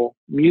school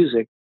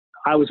music.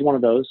 I was one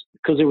of those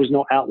because there was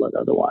no outlet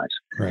otherwise.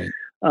 Right.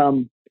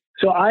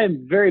 So I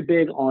am very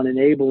big on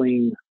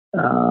enabling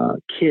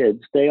kids.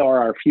 They are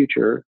our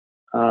future,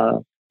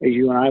 as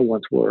you and I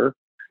once were.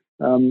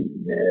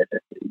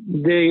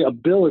 The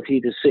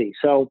ability to see.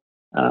 So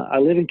I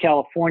live in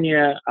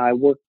California. I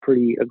work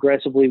pretty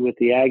aggressively with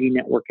the Aggie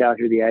Network out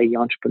here, the Aggie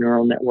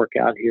Entrepreneurial Network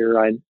out here.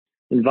 I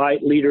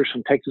invite leaders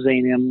from Texas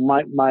A&M.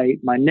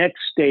 My next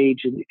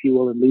stage, if you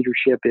will, in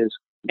leadership is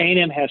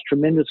A&M has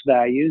tremendous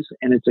values,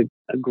 and it's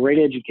a great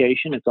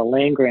education. It's a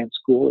land-grant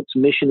school. Its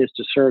mission is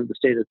to serve the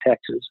state of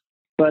Texas.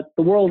 But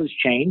the world has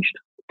changed.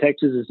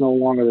 Texas is no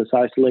longer this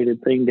isolated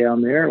thing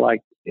down there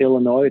like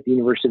Illinois at the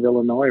University of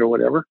Illinois or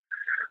whatever.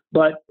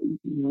 But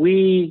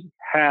we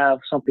have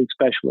something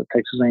special at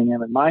Texas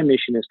A&M, and my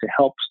mission is to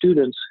help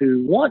students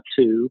who want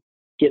to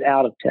get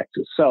out of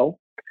Texas. So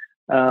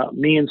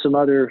me and some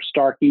other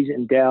Starkeys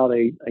endowed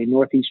a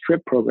Northeast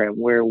trip program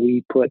where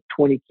we put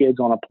 20 kids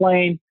on a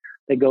plane.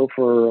 They go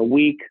for a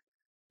week,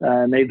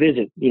 and they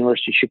visit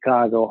University of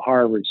Chicago,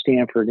 Harvard,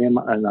 Stanford,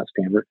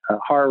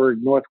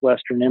 Harvard,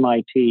 Northwestern,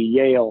 MIT,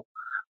 Yale.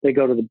 They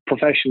go to the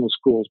professional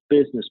schools,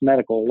 business,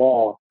 medical,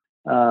 law,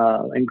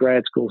 and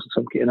grad schools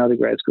and other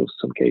grad schools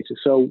in some cases.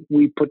 So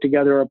we put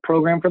together a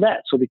program for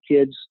that. So the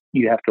kids,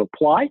 you have to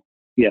apply.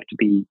 You have to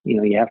be,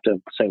 you have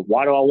to say,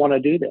 why do I want to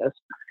do this?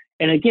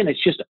 And again,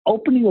 it's just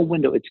opening a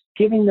window. It's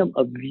giving them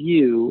a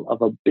view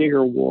of a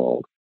bigger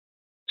world.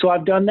 So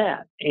I've done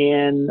that.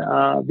 And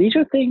these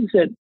are things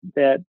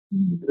that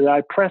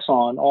I press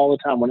on all the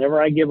time.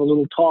 Whenever I give a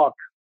little talk,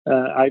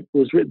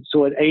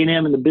 so at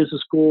A&M in the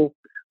business school,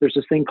 there's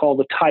this thing called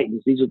the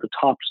Titans. These are the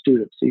top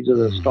students. These are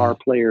the star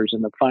players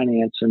in the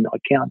finance and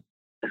accounting.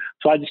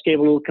 So I just gave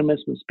a little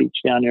commencement speech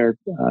down there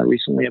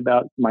recently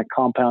about my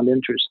compound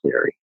interest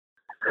theory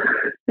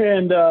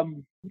and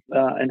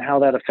how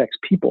that affects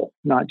people,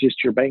 not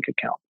just your bank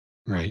account.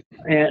 Right.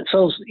 And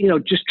so,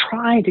 just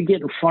trying to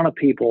get in front of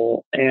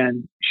people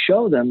and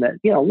show them that,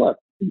 look,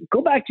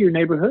 go back to your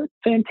neighborhood.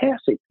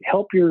 Fantastic.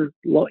 Help your,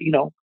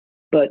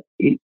 but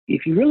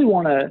if you really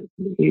want to,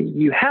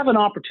 you have an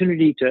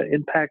opportunity to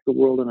impact the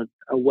world in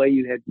a way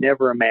you had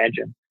never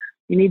imagined.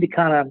 You need to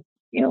kind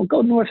of,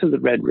 go north of the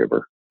Red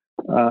River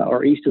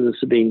or east of the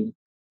Sabine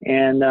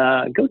and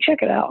go check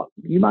it out.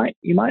 You might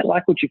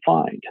like what you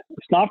find.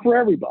 It's not for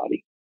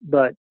everybody,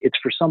 but it's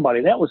for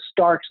somebody. That was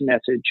Stark's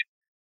message.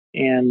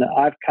 And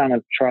I've kind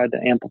of tried to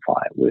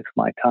amplify it with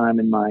my time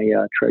and my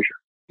treasure.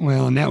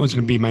 Well, and that was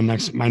going to be my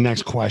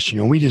next question.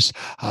 You know,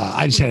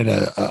 I just had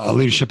a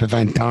leadership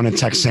event down at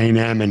Texas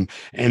A&M, and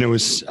it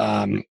was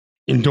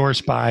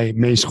endorsed by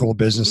May School of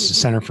Business, the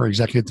Center for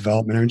Executive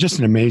Development. I mean, just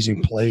an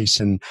amazing place.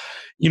 And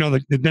you know,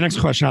 the next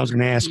question I was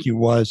going to ask you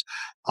was,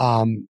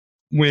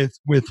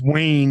 with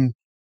Wayne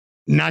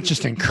not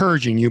just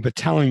encouraging you, but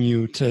telling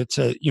you to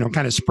you know,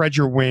 kind of spread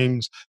your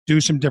wings, do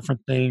some different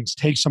things,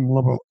 take some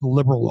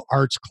liberal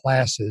arts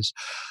classes.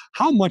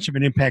 How much of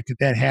an impact did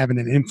that have and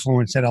an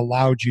influence that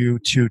allowed you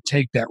to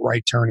take that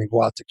right turn and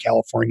go out to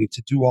California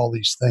to do all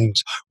these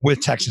things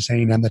with Texas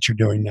A&M that you're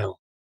doing now?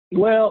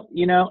 Well,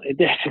 you know, it's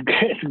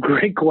a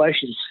great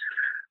question.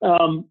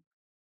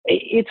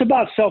 It's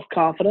about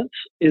self-confidence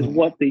is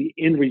what the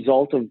end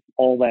result of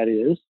all that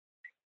is.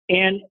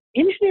 And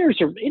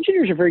engineers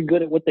are very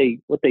good at what they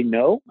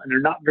know, and they're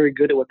not very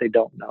good at what they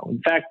don't know.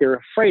 In fact,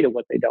 they're afraid of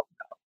what they don't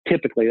know.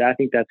 Typically, I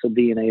think that's the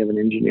DNA of an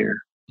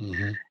engineer.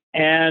 Mm-hmm.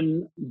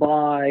 And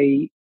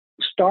by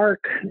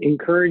Stark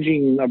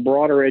encouraging a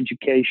broader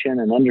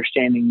education and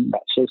understanding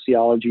about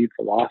sociology,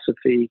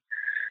 philosophy,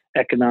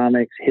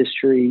 economics,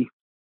 history,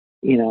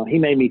 you know, he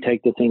made me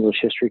take this English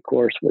history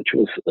course, which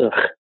was,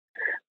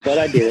 but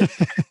I did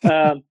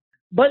it.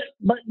 But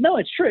no,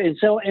 it's true.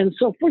 And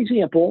so, for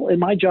example, in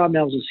my job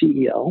now as a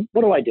CEO,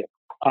 what do?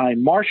 I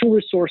marshal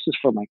resources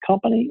for my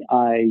company.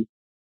 I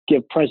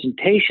give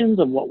presentations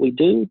of what we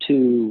do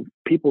to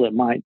people that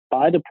might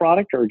buy the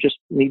product or just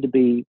need to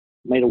be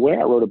made aware.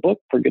 I wrote a book,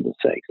 for goodness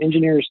sakes.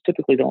 Engineers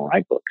typically don't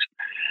write books.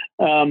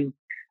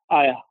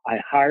 I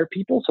hire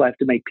people, so I have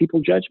to make people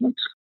judgments.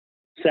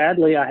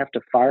 Sadly, I have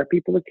to fire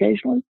people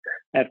occasionally.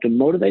 I have to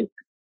motivate.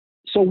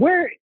 So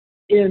where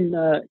in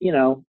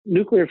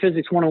nuclear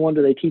physics 101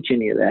 do they teach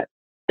any of that?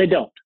 They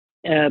don't.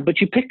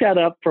 But you pick that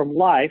up from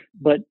life,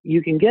 but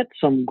you can get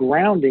some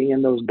grounding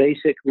in those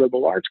basic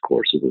liberal arts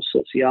courses of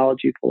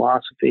sociology,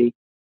 philosophy,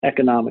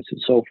 economics,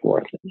 and so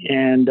forth.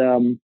 And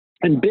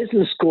in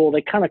business school,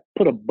 they kind of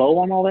put a bow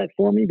on all that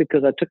for me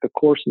because I took a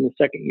course in the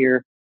second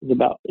year.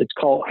 It's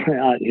called,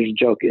 here's a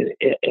joke.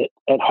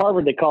 At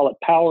Harvard, they call it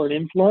Power and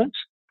Influence.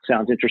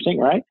 Sounds interesting,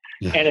 right?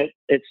 Yeah. And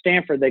at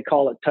Stanford, they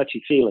call it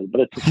touchy-feely, but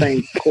it's the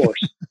same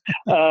course.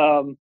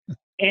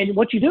 And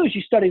what you do is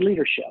you study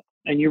leadership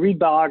and you read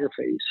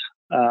biographies,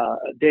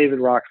 David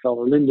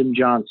Rockefeller, Lyndon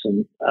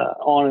Johnson,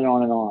 on and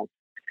on and on.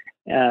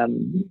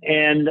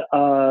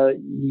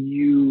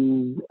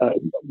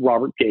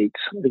 Robert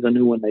Gates is a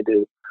new one they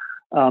do.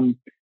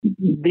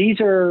 These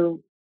are,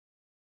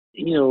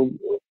 you know,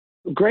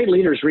 great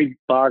leaders read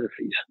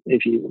biographies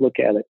if you look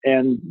at it.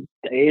 And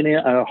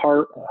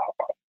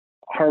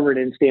Harvard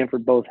and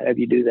Stanford both have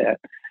you do that.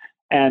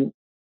 And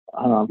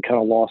I'm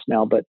kind of lost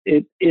now, but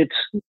it's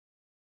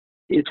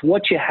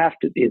what you have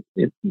to do.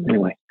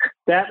 Anyway,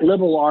 that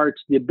liberal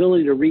arts, the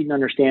ability to read and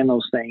understand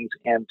those things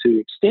and to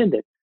extend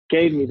it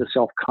gave me the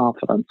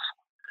self-confidence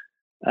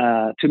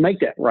to make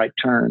that right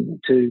turn,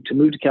 to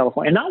move to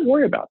California and not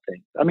worry about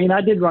things. I mean,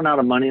 I did run out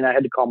of money and I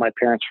had to call my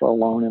parents for a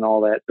loan and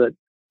all that, but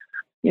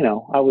you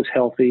know, I was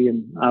healthy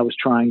and I was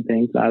trying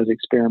things. I was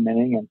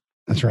experimenting, and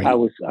that's right.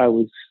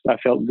 I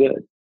felt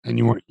good. And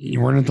you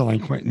weren't a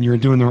delinquent, and you were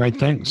doing the right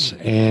things.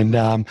 And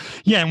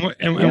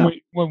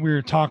what we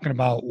were talking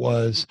about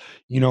was,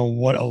 you know,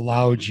 what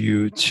allowed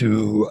you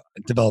to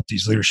develop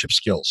these leadership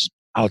skills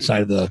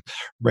outside of the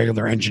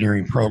regular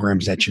engineering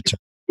programs that you took.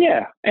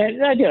 Yeah,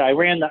 and I did. I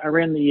ran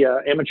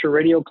the amateur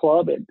radio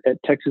club at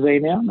Texas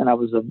A&M, and I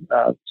was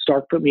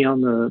Stark put me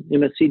on the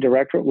MSc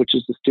directorate, which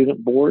is the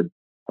student board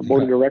of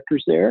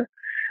directors there.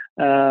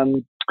 I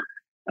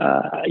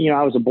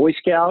was a Boy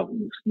Scout,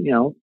 you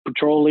know,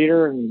 patrol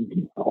leader,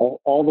 and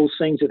all those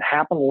things that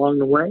happen along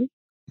the way.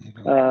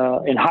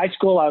 Mm-hmm. In high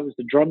school, I was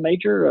the drum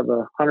major of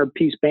a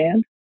 100-piece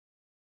band,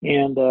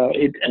 and a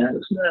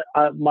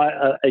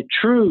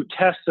true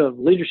test of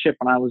leadership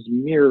when I was a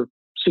mere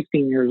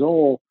 16 years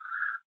old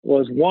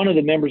was one of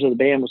the members of the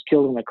band was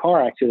killed in a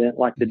car accident,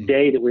 like the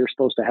day that we were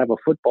supposed to have a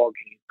football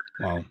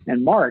game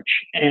in March,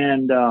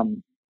 and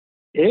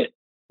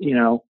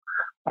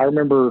I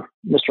remember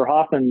Mr.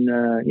 Hoffman,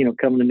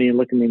 coming to me and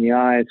looking me in the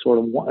eye, sort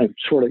of,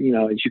 you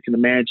know, as you can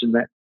imagine,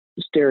 that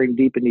staring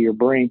deep into your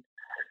brain.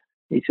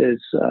 He says,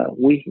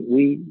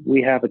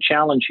 we have a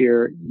challenge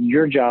here.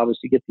 Your job is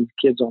to get these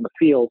kids on the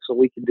field so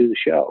we can do the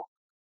show.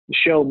 The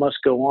show must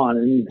go on.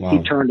 And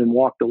he turned and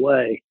walked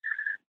away.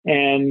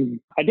 And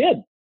I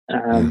did.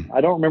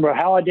 I don't remember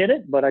how I did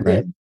it, but I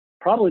did.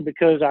 Probably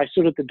because I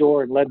stood at the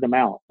door and led them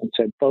out and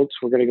said, folks,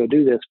 we're going to go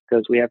do this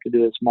because we have to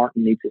do this.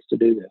 Martin needs us to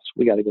do this.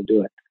 We got to go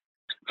do it.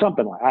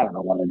 Something like, I don't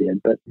know what I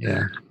did, but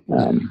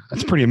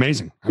that's pretty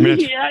amazing. I mean,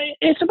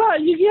 it's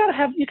about you gotta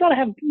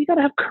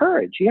have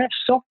courage. You have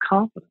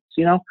self-confidence.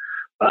 You know,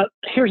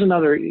 here's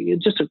another.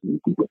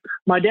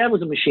 My dad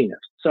was a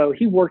machinist, so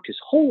he worked his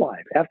whole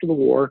life after the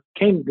war.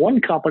 Came one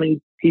company,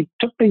 he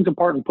took things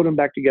apart and put them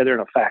back together in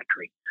a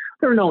factory.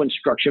 There were no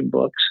instruction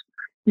books.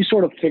 You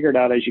sort of figure it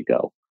out as you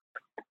go.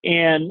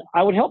 And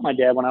I would help my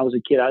dad when I was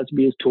a kid. I would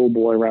be his tool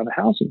boy around the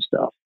house and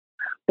stuff.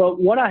 But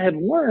what I have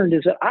learned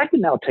is that I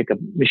can now take a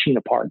machine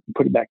apart and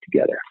put it back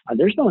together.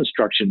 There's no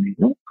instruction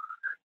manual.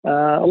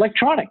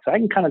 Electronics, I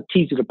can kind of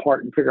tease it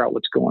apart and figure out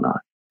what's going on.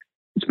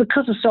 It's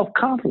because of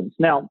self-confidence.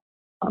 Now,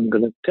 I'm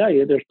going to tell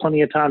you, there's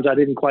plenty of times I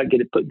didn't quite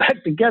get it put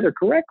back together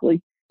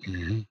correctly,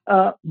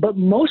 but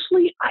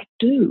mostly I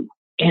do.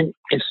 And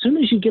as soon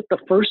as you get the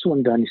first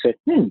one done, you say,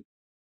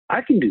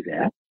 I can do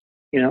that.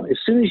 As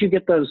soon as you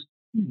get those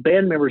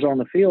band members on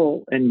the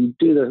field and you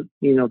do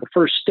the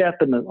first step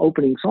in the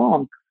opening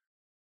song,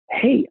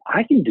 hey,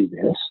 I can do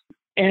this.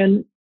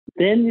 And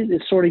then you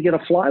sort of get a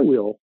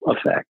flywheel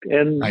effect.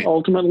 And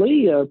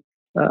ultimately,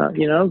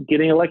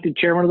 getting elected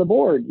chairman of the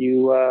board,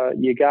 you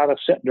got to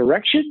set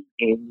direction,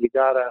 and you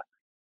got to,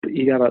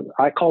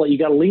 I call it, you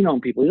got to lean on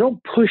people. You don't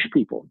push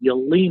people. You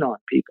lean on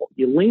people.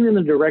 You lean in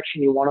the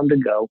direction you want them to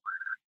go.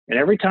 And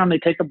every time they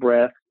take a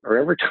breath or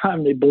every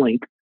time they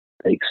blink,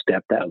 they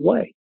step that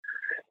way.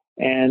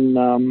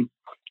 And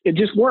it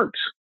just works.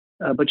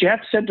 But you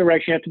have to set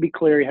direction. You have to be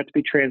clear. You have to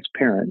be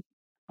transparent.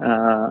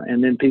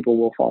 And then people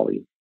will follow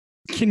you.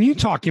 Can you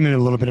talk in a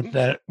little bit of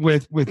that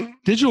with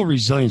digital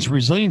resilience?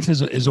 Resilience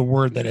is a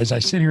word that, as I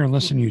sit here and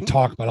listen to you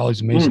talk about all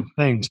these amazing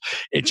things,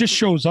 it just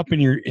shows up in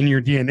your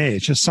DNA.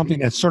 It's just something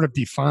that sort of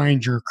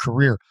defined your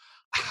career.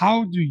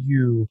 How do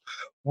you,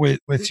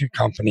 with your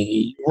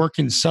company, work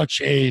in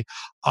such a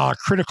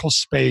critical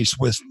space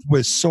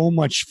with so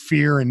much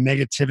fear and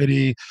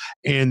negativity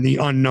and the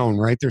unknown,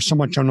 right? There's so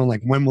much unknown,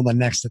 like when will the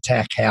next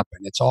attack happen?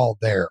 It's all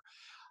there.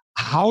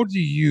 How do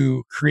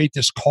you create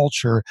this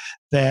culture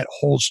that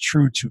holds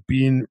true to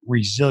being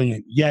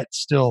resilient, yet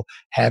still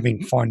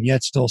having fun,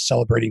 yet still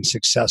celebrating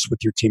success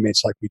with your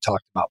teammates like we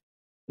talked about?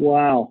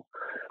 Wow.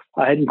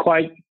 I hadn't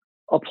quite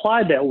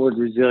applied that word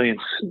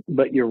resilience,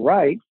 but you're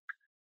right.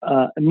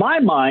 In my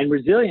mind,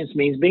 resilience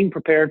means being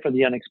prepared for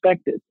the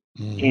unexpected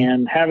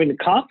and having the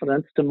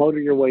confidence to motor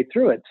your way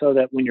through it so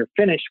that when you're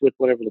finished with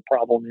whatever the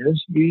problem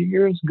is,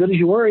 you're as good as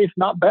you were, if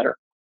not better.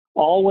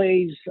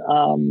 Always,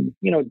 doing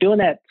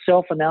that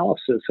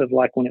self-analysis of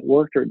like when it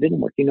worked or it didn't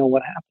work,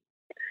 what happened.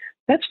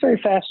 That's very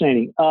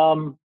fascinating.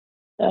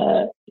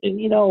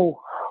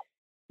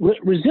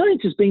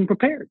 Resilience is being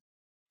prepared.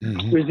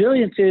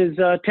 Resilience is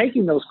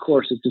taking those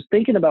courses, just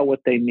thinking about what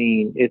they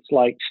mean. It's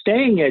like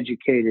staying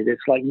educated.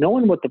 It's like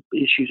knowing what the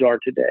issues are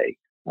today.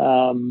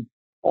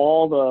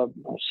 All the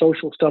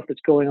social stuff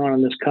that's going on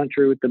in this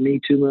country with the Me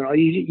Too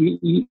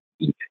movement.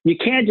 You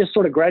can't just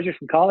sort of graduate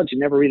from college and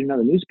never read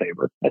another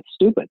newspaper. That's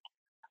stupid.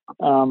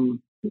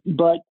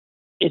 But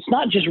it's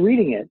not just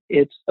reading it,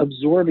 it's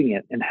absorbing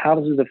it. And how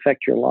does it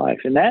affect your life?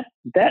 And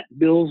that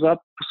builds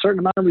up a certain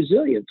amount of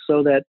resilience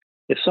so that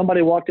if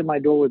somebody walked in my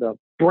door with a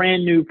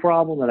brand new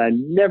problem that I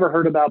never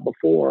heard about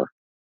before,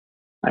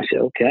 I say,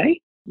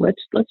 okay,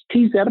 let's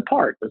tease that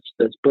apart.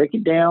 Let's break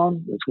it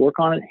down. Let's work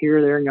on it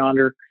here, there, and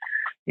yonder.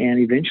 And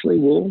eventually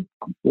we'll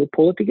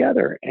pull it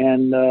together.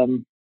 And,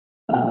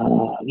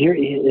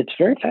 it's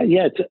very fast.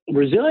 Yeah,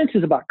 resilience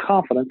is about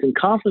confidence, and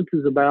confidence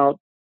is about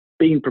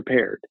being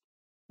prepared.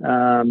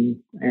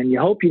 And you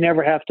hope you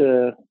never have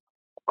to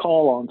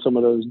call on some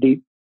of those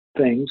deep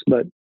things,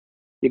 but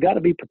you got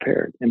to be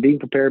prepared. And being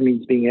prepared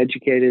means being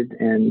educated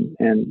and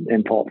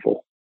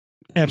thoughtful.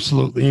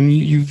 Absolutely. And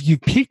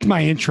you've piqued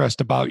my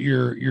interest about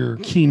your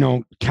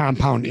keynote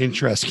compound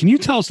interest. Can you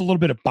tell us a little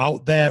bit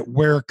about that,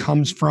 where it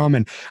comes from?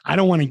 And I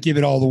don't want to give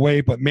it all the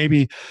way, but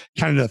maybe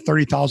kind of the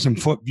 30,000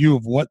 foot view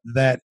of what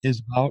that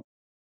is about.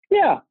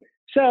 Yeah.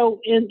 So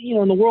in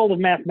the world of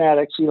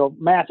mathematics,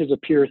 math is a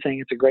pure thing.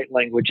 It's a great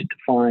language. It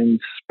defines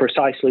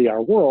precisely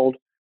our world.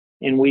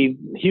 And we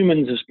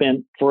humans have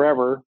spent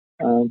forever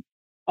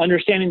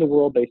understanding the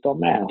world based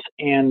on math.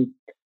 And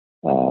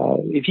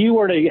if you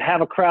were to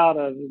have a crowd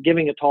of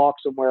giving a talk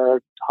somewhere,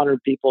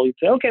 100 people, you'd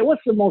say, okay,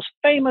 what's the most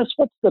famous,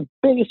 what's the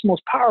biggest,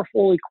 most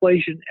powerful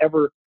equation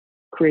ever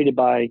created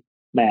by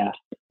math?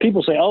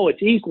 People say, oh,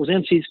 it's E equals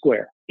MC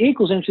squared. E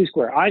equals MC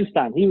squared.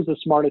 Einstein, he was the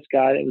smartest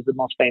guy. That was the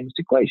most famous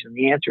equation.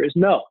 The answer is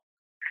no.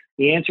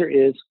 The answer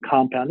is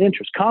compound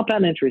interest.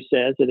 Compound interest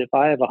says that if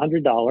I have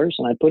 $100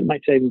 and I put in my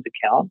savings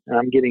account and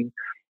I'm going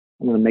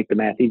to make the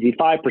math easy,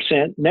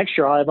 5%, next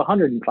year I'll have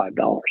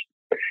 $105.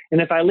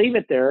 And if I leave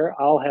it there,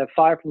 I'll have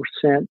 5%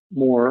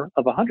 more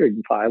of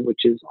 105, which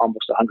is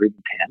almost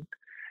 110,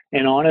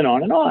 and on and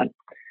on and on.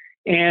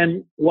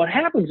 And what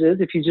happens is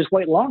if you just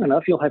wait long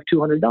enough, you'll have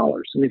 $200.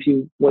 And if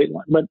you wait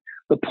long, but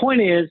the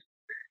point is,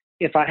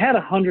 if I had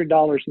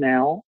 $100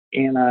 now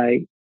and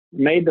I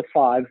made the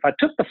 5, if I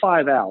took the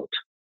 5 out,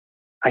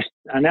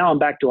 now I'm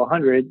back to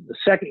 100. The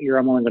second year,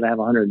 I'm only going to have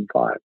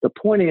 105. The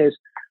point is,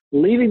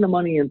 leaving the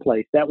money in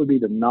place, that would be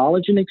the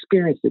knowledge and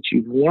experience that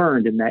you've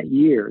learned in that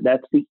year.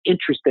 That's the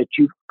interest that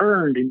you've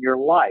earned in your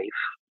life,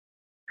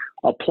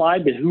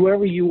 applied to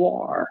whoever you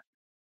are.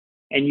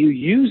 And you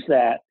use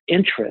that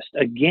interest,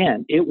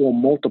 again, it will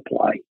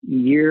multiply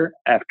year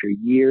after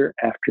year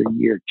after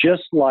year,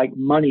 just like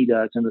money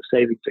does in a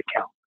savings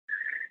account.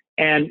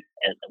 And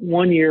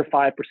 1 year,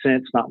 5%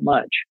 is not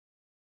much.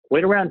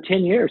 Wait around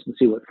 10 years and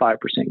see what 5%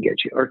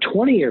 gets you, or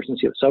 20 years and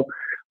see what. So,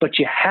 but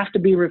you have to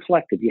be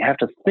reflective. You have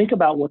to think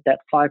about what that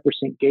 5%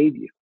 gave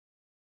you.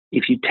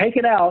 If you take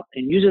it out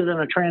and use it in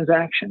a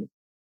transaction,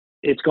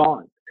 it's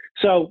gone.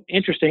 So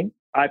interesting.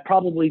 I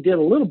probably did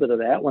a little bit of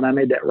that when I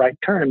made that right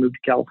turn and moved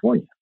to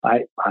California.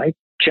 I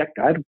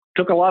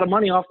took a lot of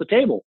money off the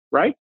table,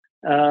 right?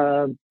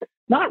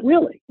 Not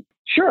really.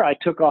 Sure, I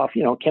took off,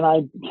 can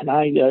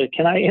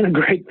I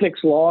integrate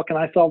fixed law? Can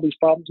I solve these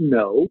problems?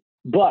 No.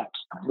 But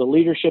the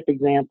leadership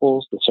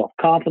examples, the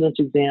self-confidence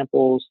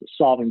examples, the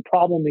solving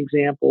problem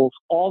examples,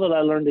 all that I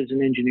learned as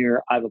an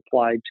engineer, I've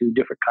applied to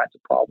different kinds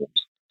of problems.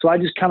 So I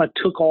just kind of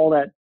took all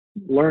that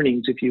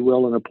learnings, if you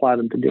will, and applied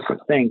them to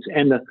different things.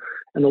 And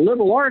the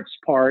liberal arts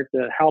part,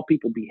 how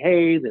people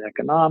behave, the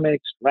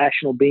economics,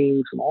 rational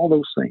beings, and all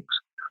those things,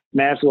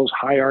 Maslow's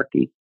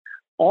hierarchy,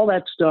 all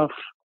that stuff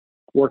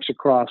works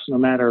across no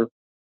matter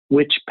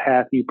which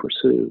path you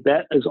pursue.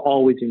 That is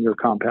always in your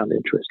compound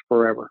interest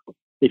forever,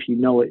 if you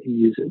know it and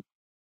use it.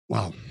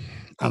 Wow.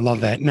 I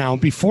love that. Now,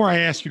 before I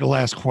ask you the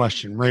last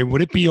question, Ray,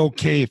 would it be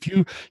okay if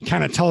you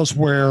kind of tell us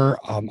where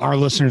our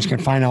listeners can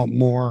find out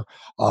more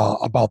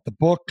about the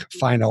book,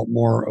 find out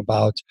more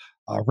about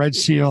Red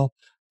Seal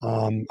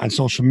on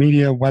social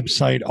media,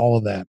 website, all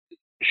of that?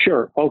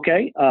 Sure.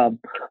 Okay.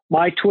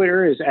 My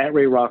Twitter is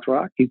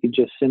 @RayRothrock. You can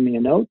just send me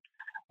a note.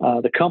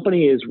 The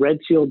company is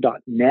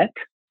redseal.net,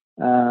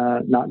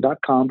 not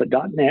 .com, but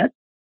 .net.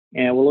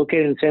 And we're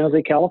located in San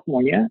Jose,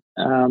 California.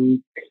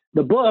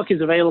 The book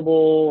is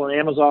available on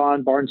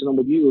Amazon, Barnes &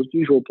 Noble,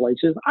 usual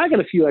places. I got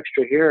a few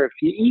extra here. If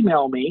you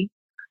email me,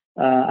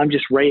 I'm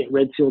just Ray at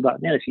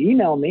redseal.net. If you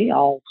email me,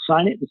 I'll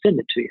sign it and send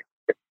it to you.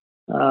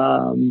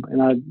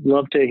 And I'd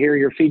love to hear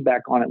your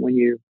feedback on it when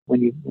you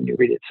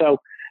read it. So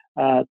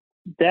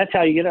that's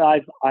how you get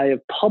it. I have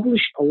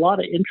published a lot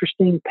of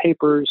interesting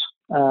papers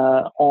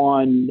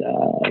on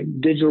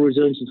digital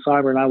resilience and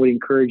cyber, and I would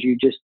encourage you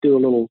just do a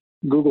little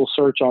Google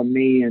search on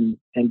me and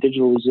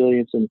digital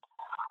resilience. And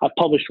I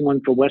published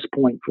one for West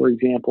Point, for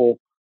example,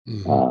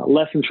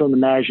 lessons from the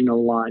Maginot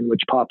Line,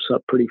 which pops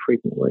up pretty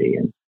frequently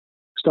and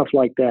stuff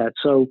like that.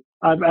 So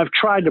I've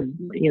tried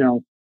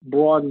to,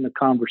 broaden the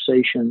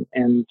conversation.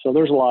 And so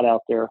there's a lot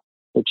out there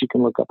that you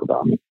can look up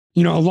about me.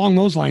 Along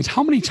those lines,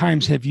 how many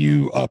times have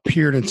you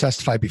appeared and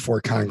testified before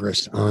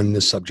Congress on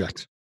this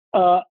subject?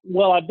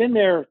 Well, I've been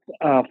there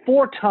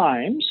 4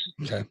 times,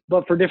 okay,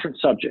 but for different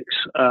subjects.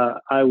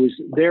 I was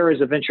there as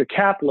a venture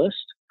capitalist.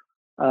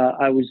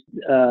 I was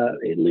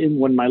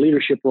when my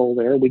leadership role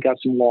there, we got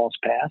some laws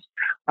passed.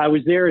 I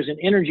was there as an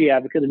energy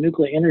advocate, a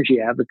nuclear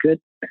energy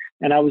advocate,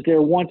 and I was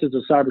there once as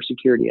a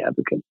cybersecurity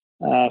advocate.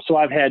 So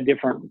I've had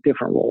different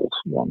roles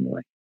along the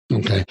way.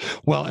 Okay.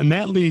 Well, and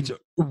that leads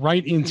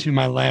right into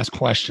my last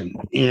question.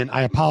 And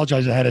I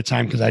apologize ahead of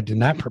time because I did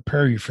not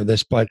prepare you for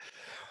this, but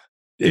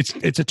it's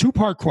a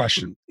 2-part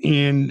question.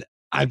 And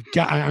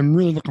I'm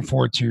really looking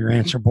forward to your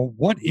answer. But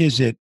what is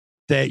it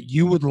that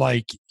you would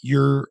like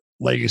your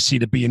legacy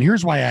to be? And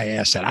here's why I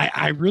ask that.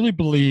 I really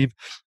believe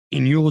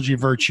in eulogy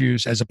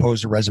virtues as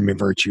opposed to resume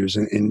virtues.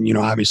 And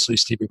obviously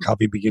Stephen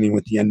Covey beginning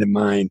with the end in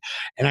mind.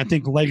 And I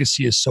think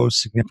legacy is so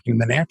significant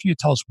that after you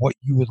tell us what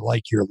you would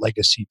like your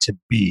legacy to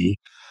be,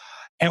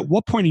 at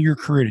what point in your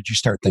career did you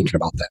start thinking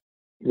about that?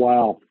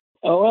 Wow.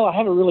 Oh, well, I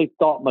haven't really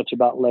thought much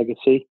about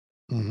legacy.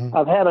 Mm-hmm.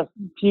 I've had a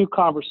few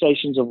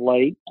conversations of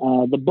late.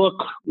 The book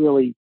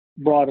really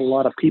brought a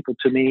lot of people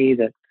to me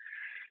that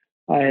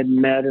I had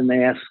met, and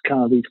they asked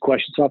kind of these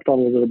questions. So I've thought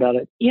a little bit about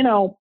it.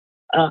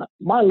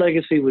 My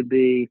legacy would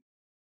be,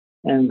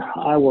 and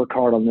I work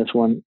hard on this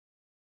one,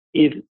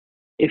 if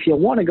you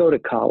want to go to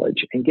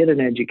college and get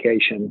an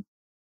education,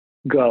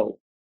 go.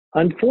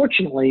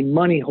 Unfortunately,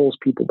 money holds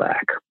people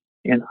back.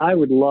 And I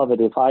would love it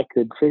if I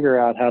could figure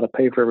out how to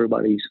pay for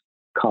everybody's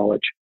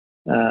college,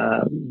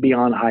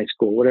 beyond high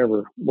school,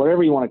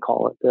 whatever you want to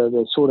call it,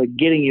 the sort of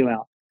getting you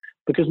out.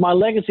 Because my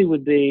legacy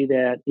would be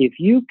that if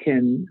you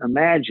can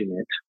imagine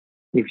it,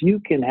 if you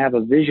can have a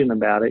vision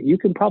about it, you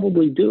can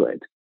probably do it.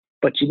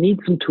 But you need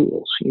some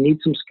tools, you need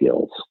some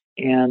skills.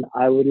 And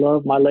I would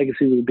love, my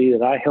legacy would be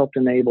that I helped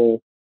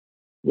enable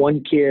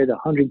 1 kid,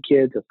 100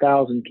 kids,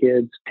 1,000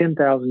 kids,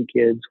 10,000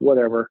 kids,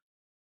 whatever,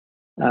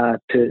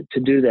 to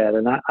do that.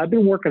 And I've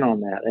been working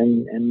on that,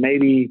 and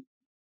maybe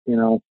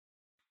it'll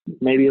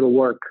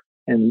work.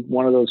 And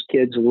one of those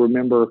kids will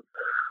remember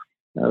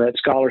that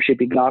scholarship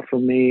he got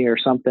from me or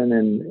something,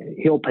 and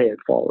he'll pay it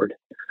forward,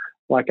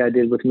 like I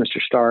did with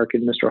Mr. Stark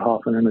and Mr.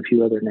 Hoffman and a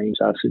few other names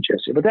I've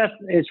suggested. But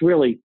it's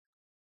really,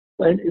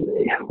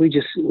 we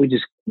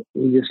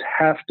just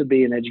have to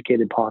be an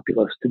educated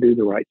populace to do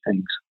the right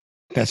things.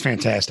 That's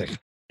fantastic.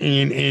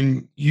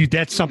 And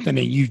that's something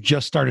that you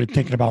just started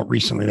thinking about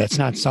recently. That's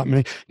not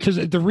something, because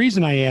the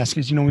reason I ask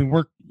is, we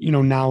work,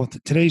 now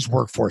with today's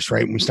workforce,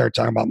 right? When we start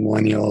talking about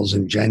millennials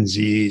and Gen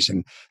Zs,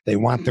 and they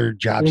want their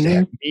jobs to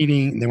have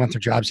meaning, they want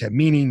their jobs to have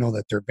meaning, know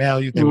that they're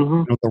valued, they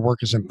know their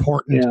work is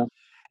important. Yeah.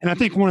 And I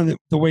think one of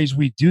the ways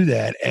we do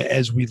that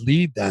as we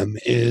lead them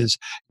is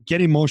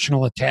get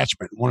emotional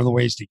attachment. One of the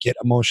ways to get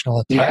emotional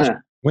attachment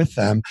with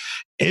them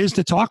is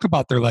to talk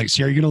about their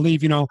legacy. Are you going to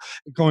leave,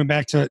 going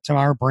back to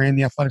our brand,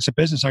 the Athletics of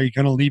Business, are you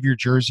going to leave your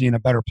jersey in a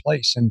better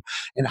place? And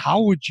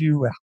how would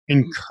you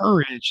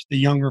encourage the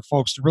younger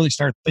folks to really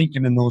start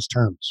thinking in those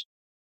terms?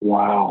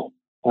 Wow.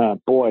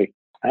 Boy,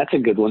 that's a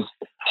good one.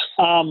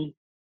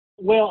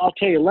 Well, I'll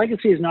tell you,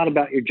 legacy is not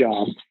about your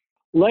job.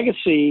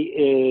 Legacy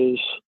is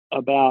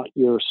about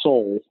your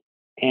soul.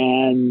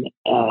 And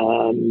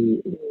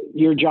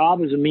your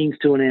job is a means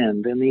to an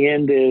end. And the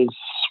end is,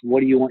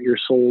 what do you want your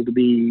soul to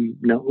be?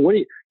 What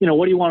do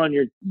you want on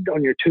your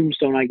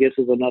tombstone, I guess,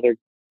 is another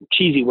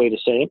cheesy way to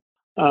say it.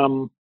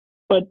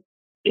 But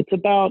it's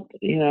about,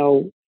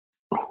 and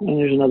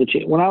there's another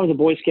when I was a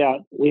Boy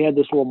Scout, we had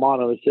this little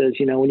motto. It says,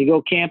 when you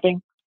go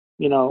camping,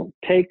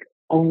 take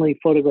only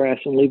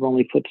photographs and leave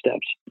only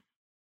footsteps.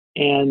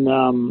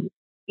 And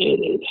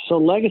so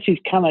legacy's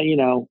kind of,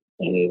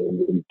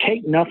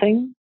 take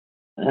nothing,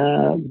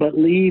 but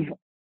leave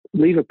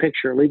a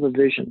picture, leave a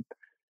vision.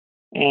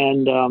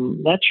 And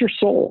that's your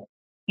soul.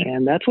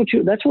 And that's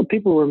what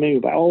people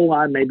remember by. Oh,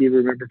 I may be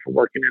remembered for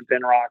working at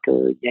Ben Rock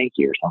or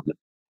Yankee or something.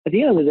 At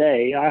the end of the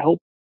day, I hope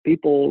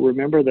people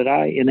remember that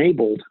I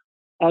enabled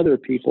other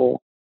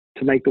people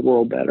to make the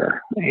world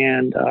better.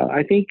 And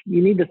I think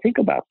you need to think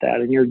about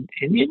that in your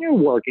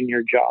work, in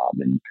your job,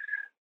 and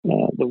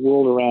the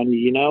world around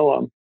you.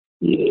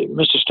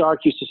 Mr.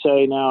 Stark used to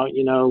say, now,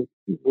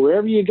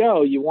 wherever you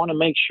go, you want to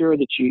make sure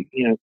that you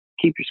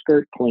keep your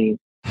skirt clean.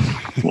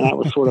 And that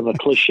was sort of a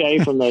cliche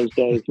from those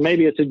days.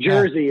 Maybe it's a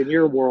jersey in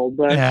your world,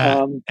 but you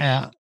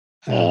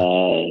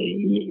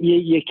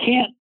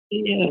can't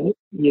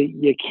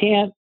you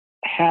can't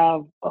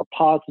have a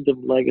positive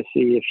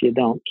legacy if you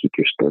don't keep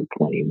your skirt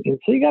clean. And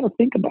so you got to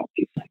think about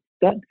these things.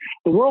 That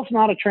the world's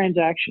not a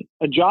transaction.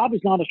 A job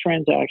is not a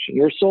transaction.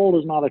 Your soul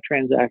is not a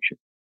transaction.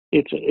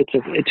 It's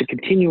a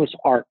continuous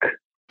arc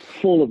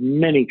full of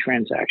many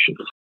transactions.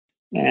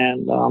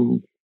 And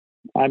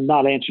I'm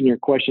not answering your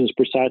question as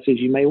precisely as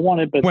you may want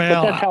it, but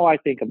that's how I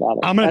think about it.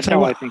 I'm going to tell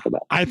you what I think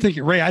about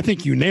it. Ray, I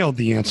think you nailed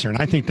the answer, and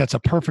I think that's a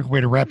perfect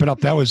way to wrap it up.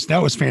 That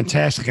was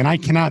fantastic, and I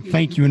cannot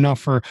thank you enough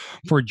for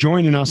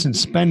joining us and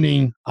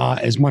spending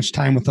as much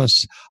time with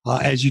us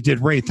as you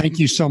did. Ray, thank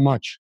you so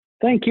much.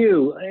 Thank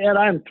you, and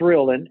I'm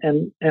thrilled,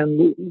 and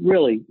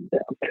really,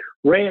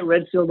 Ray at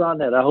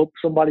redseal.net. I hope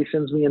somebody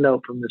sends me a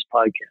note from this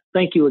podcast.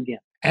 Thank you again.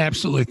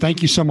 Absolutely.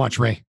 Thank you so much,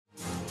 Ray.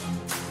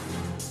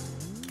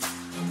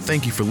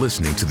 Thank you for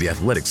listening to The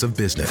Athletics of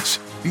Business.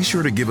 Be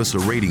sure to give us a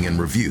rating and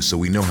review so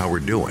we know how we're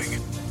doing.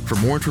 For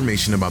more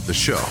information about the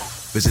show,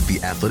 visit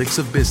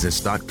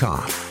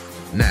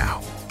theathleticsofbusiness.com.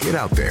 Now, get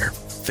out there,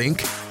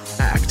 think,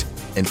 act,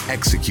 and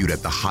execute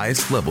at the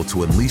highest level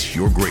to unleash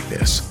your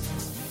greatness.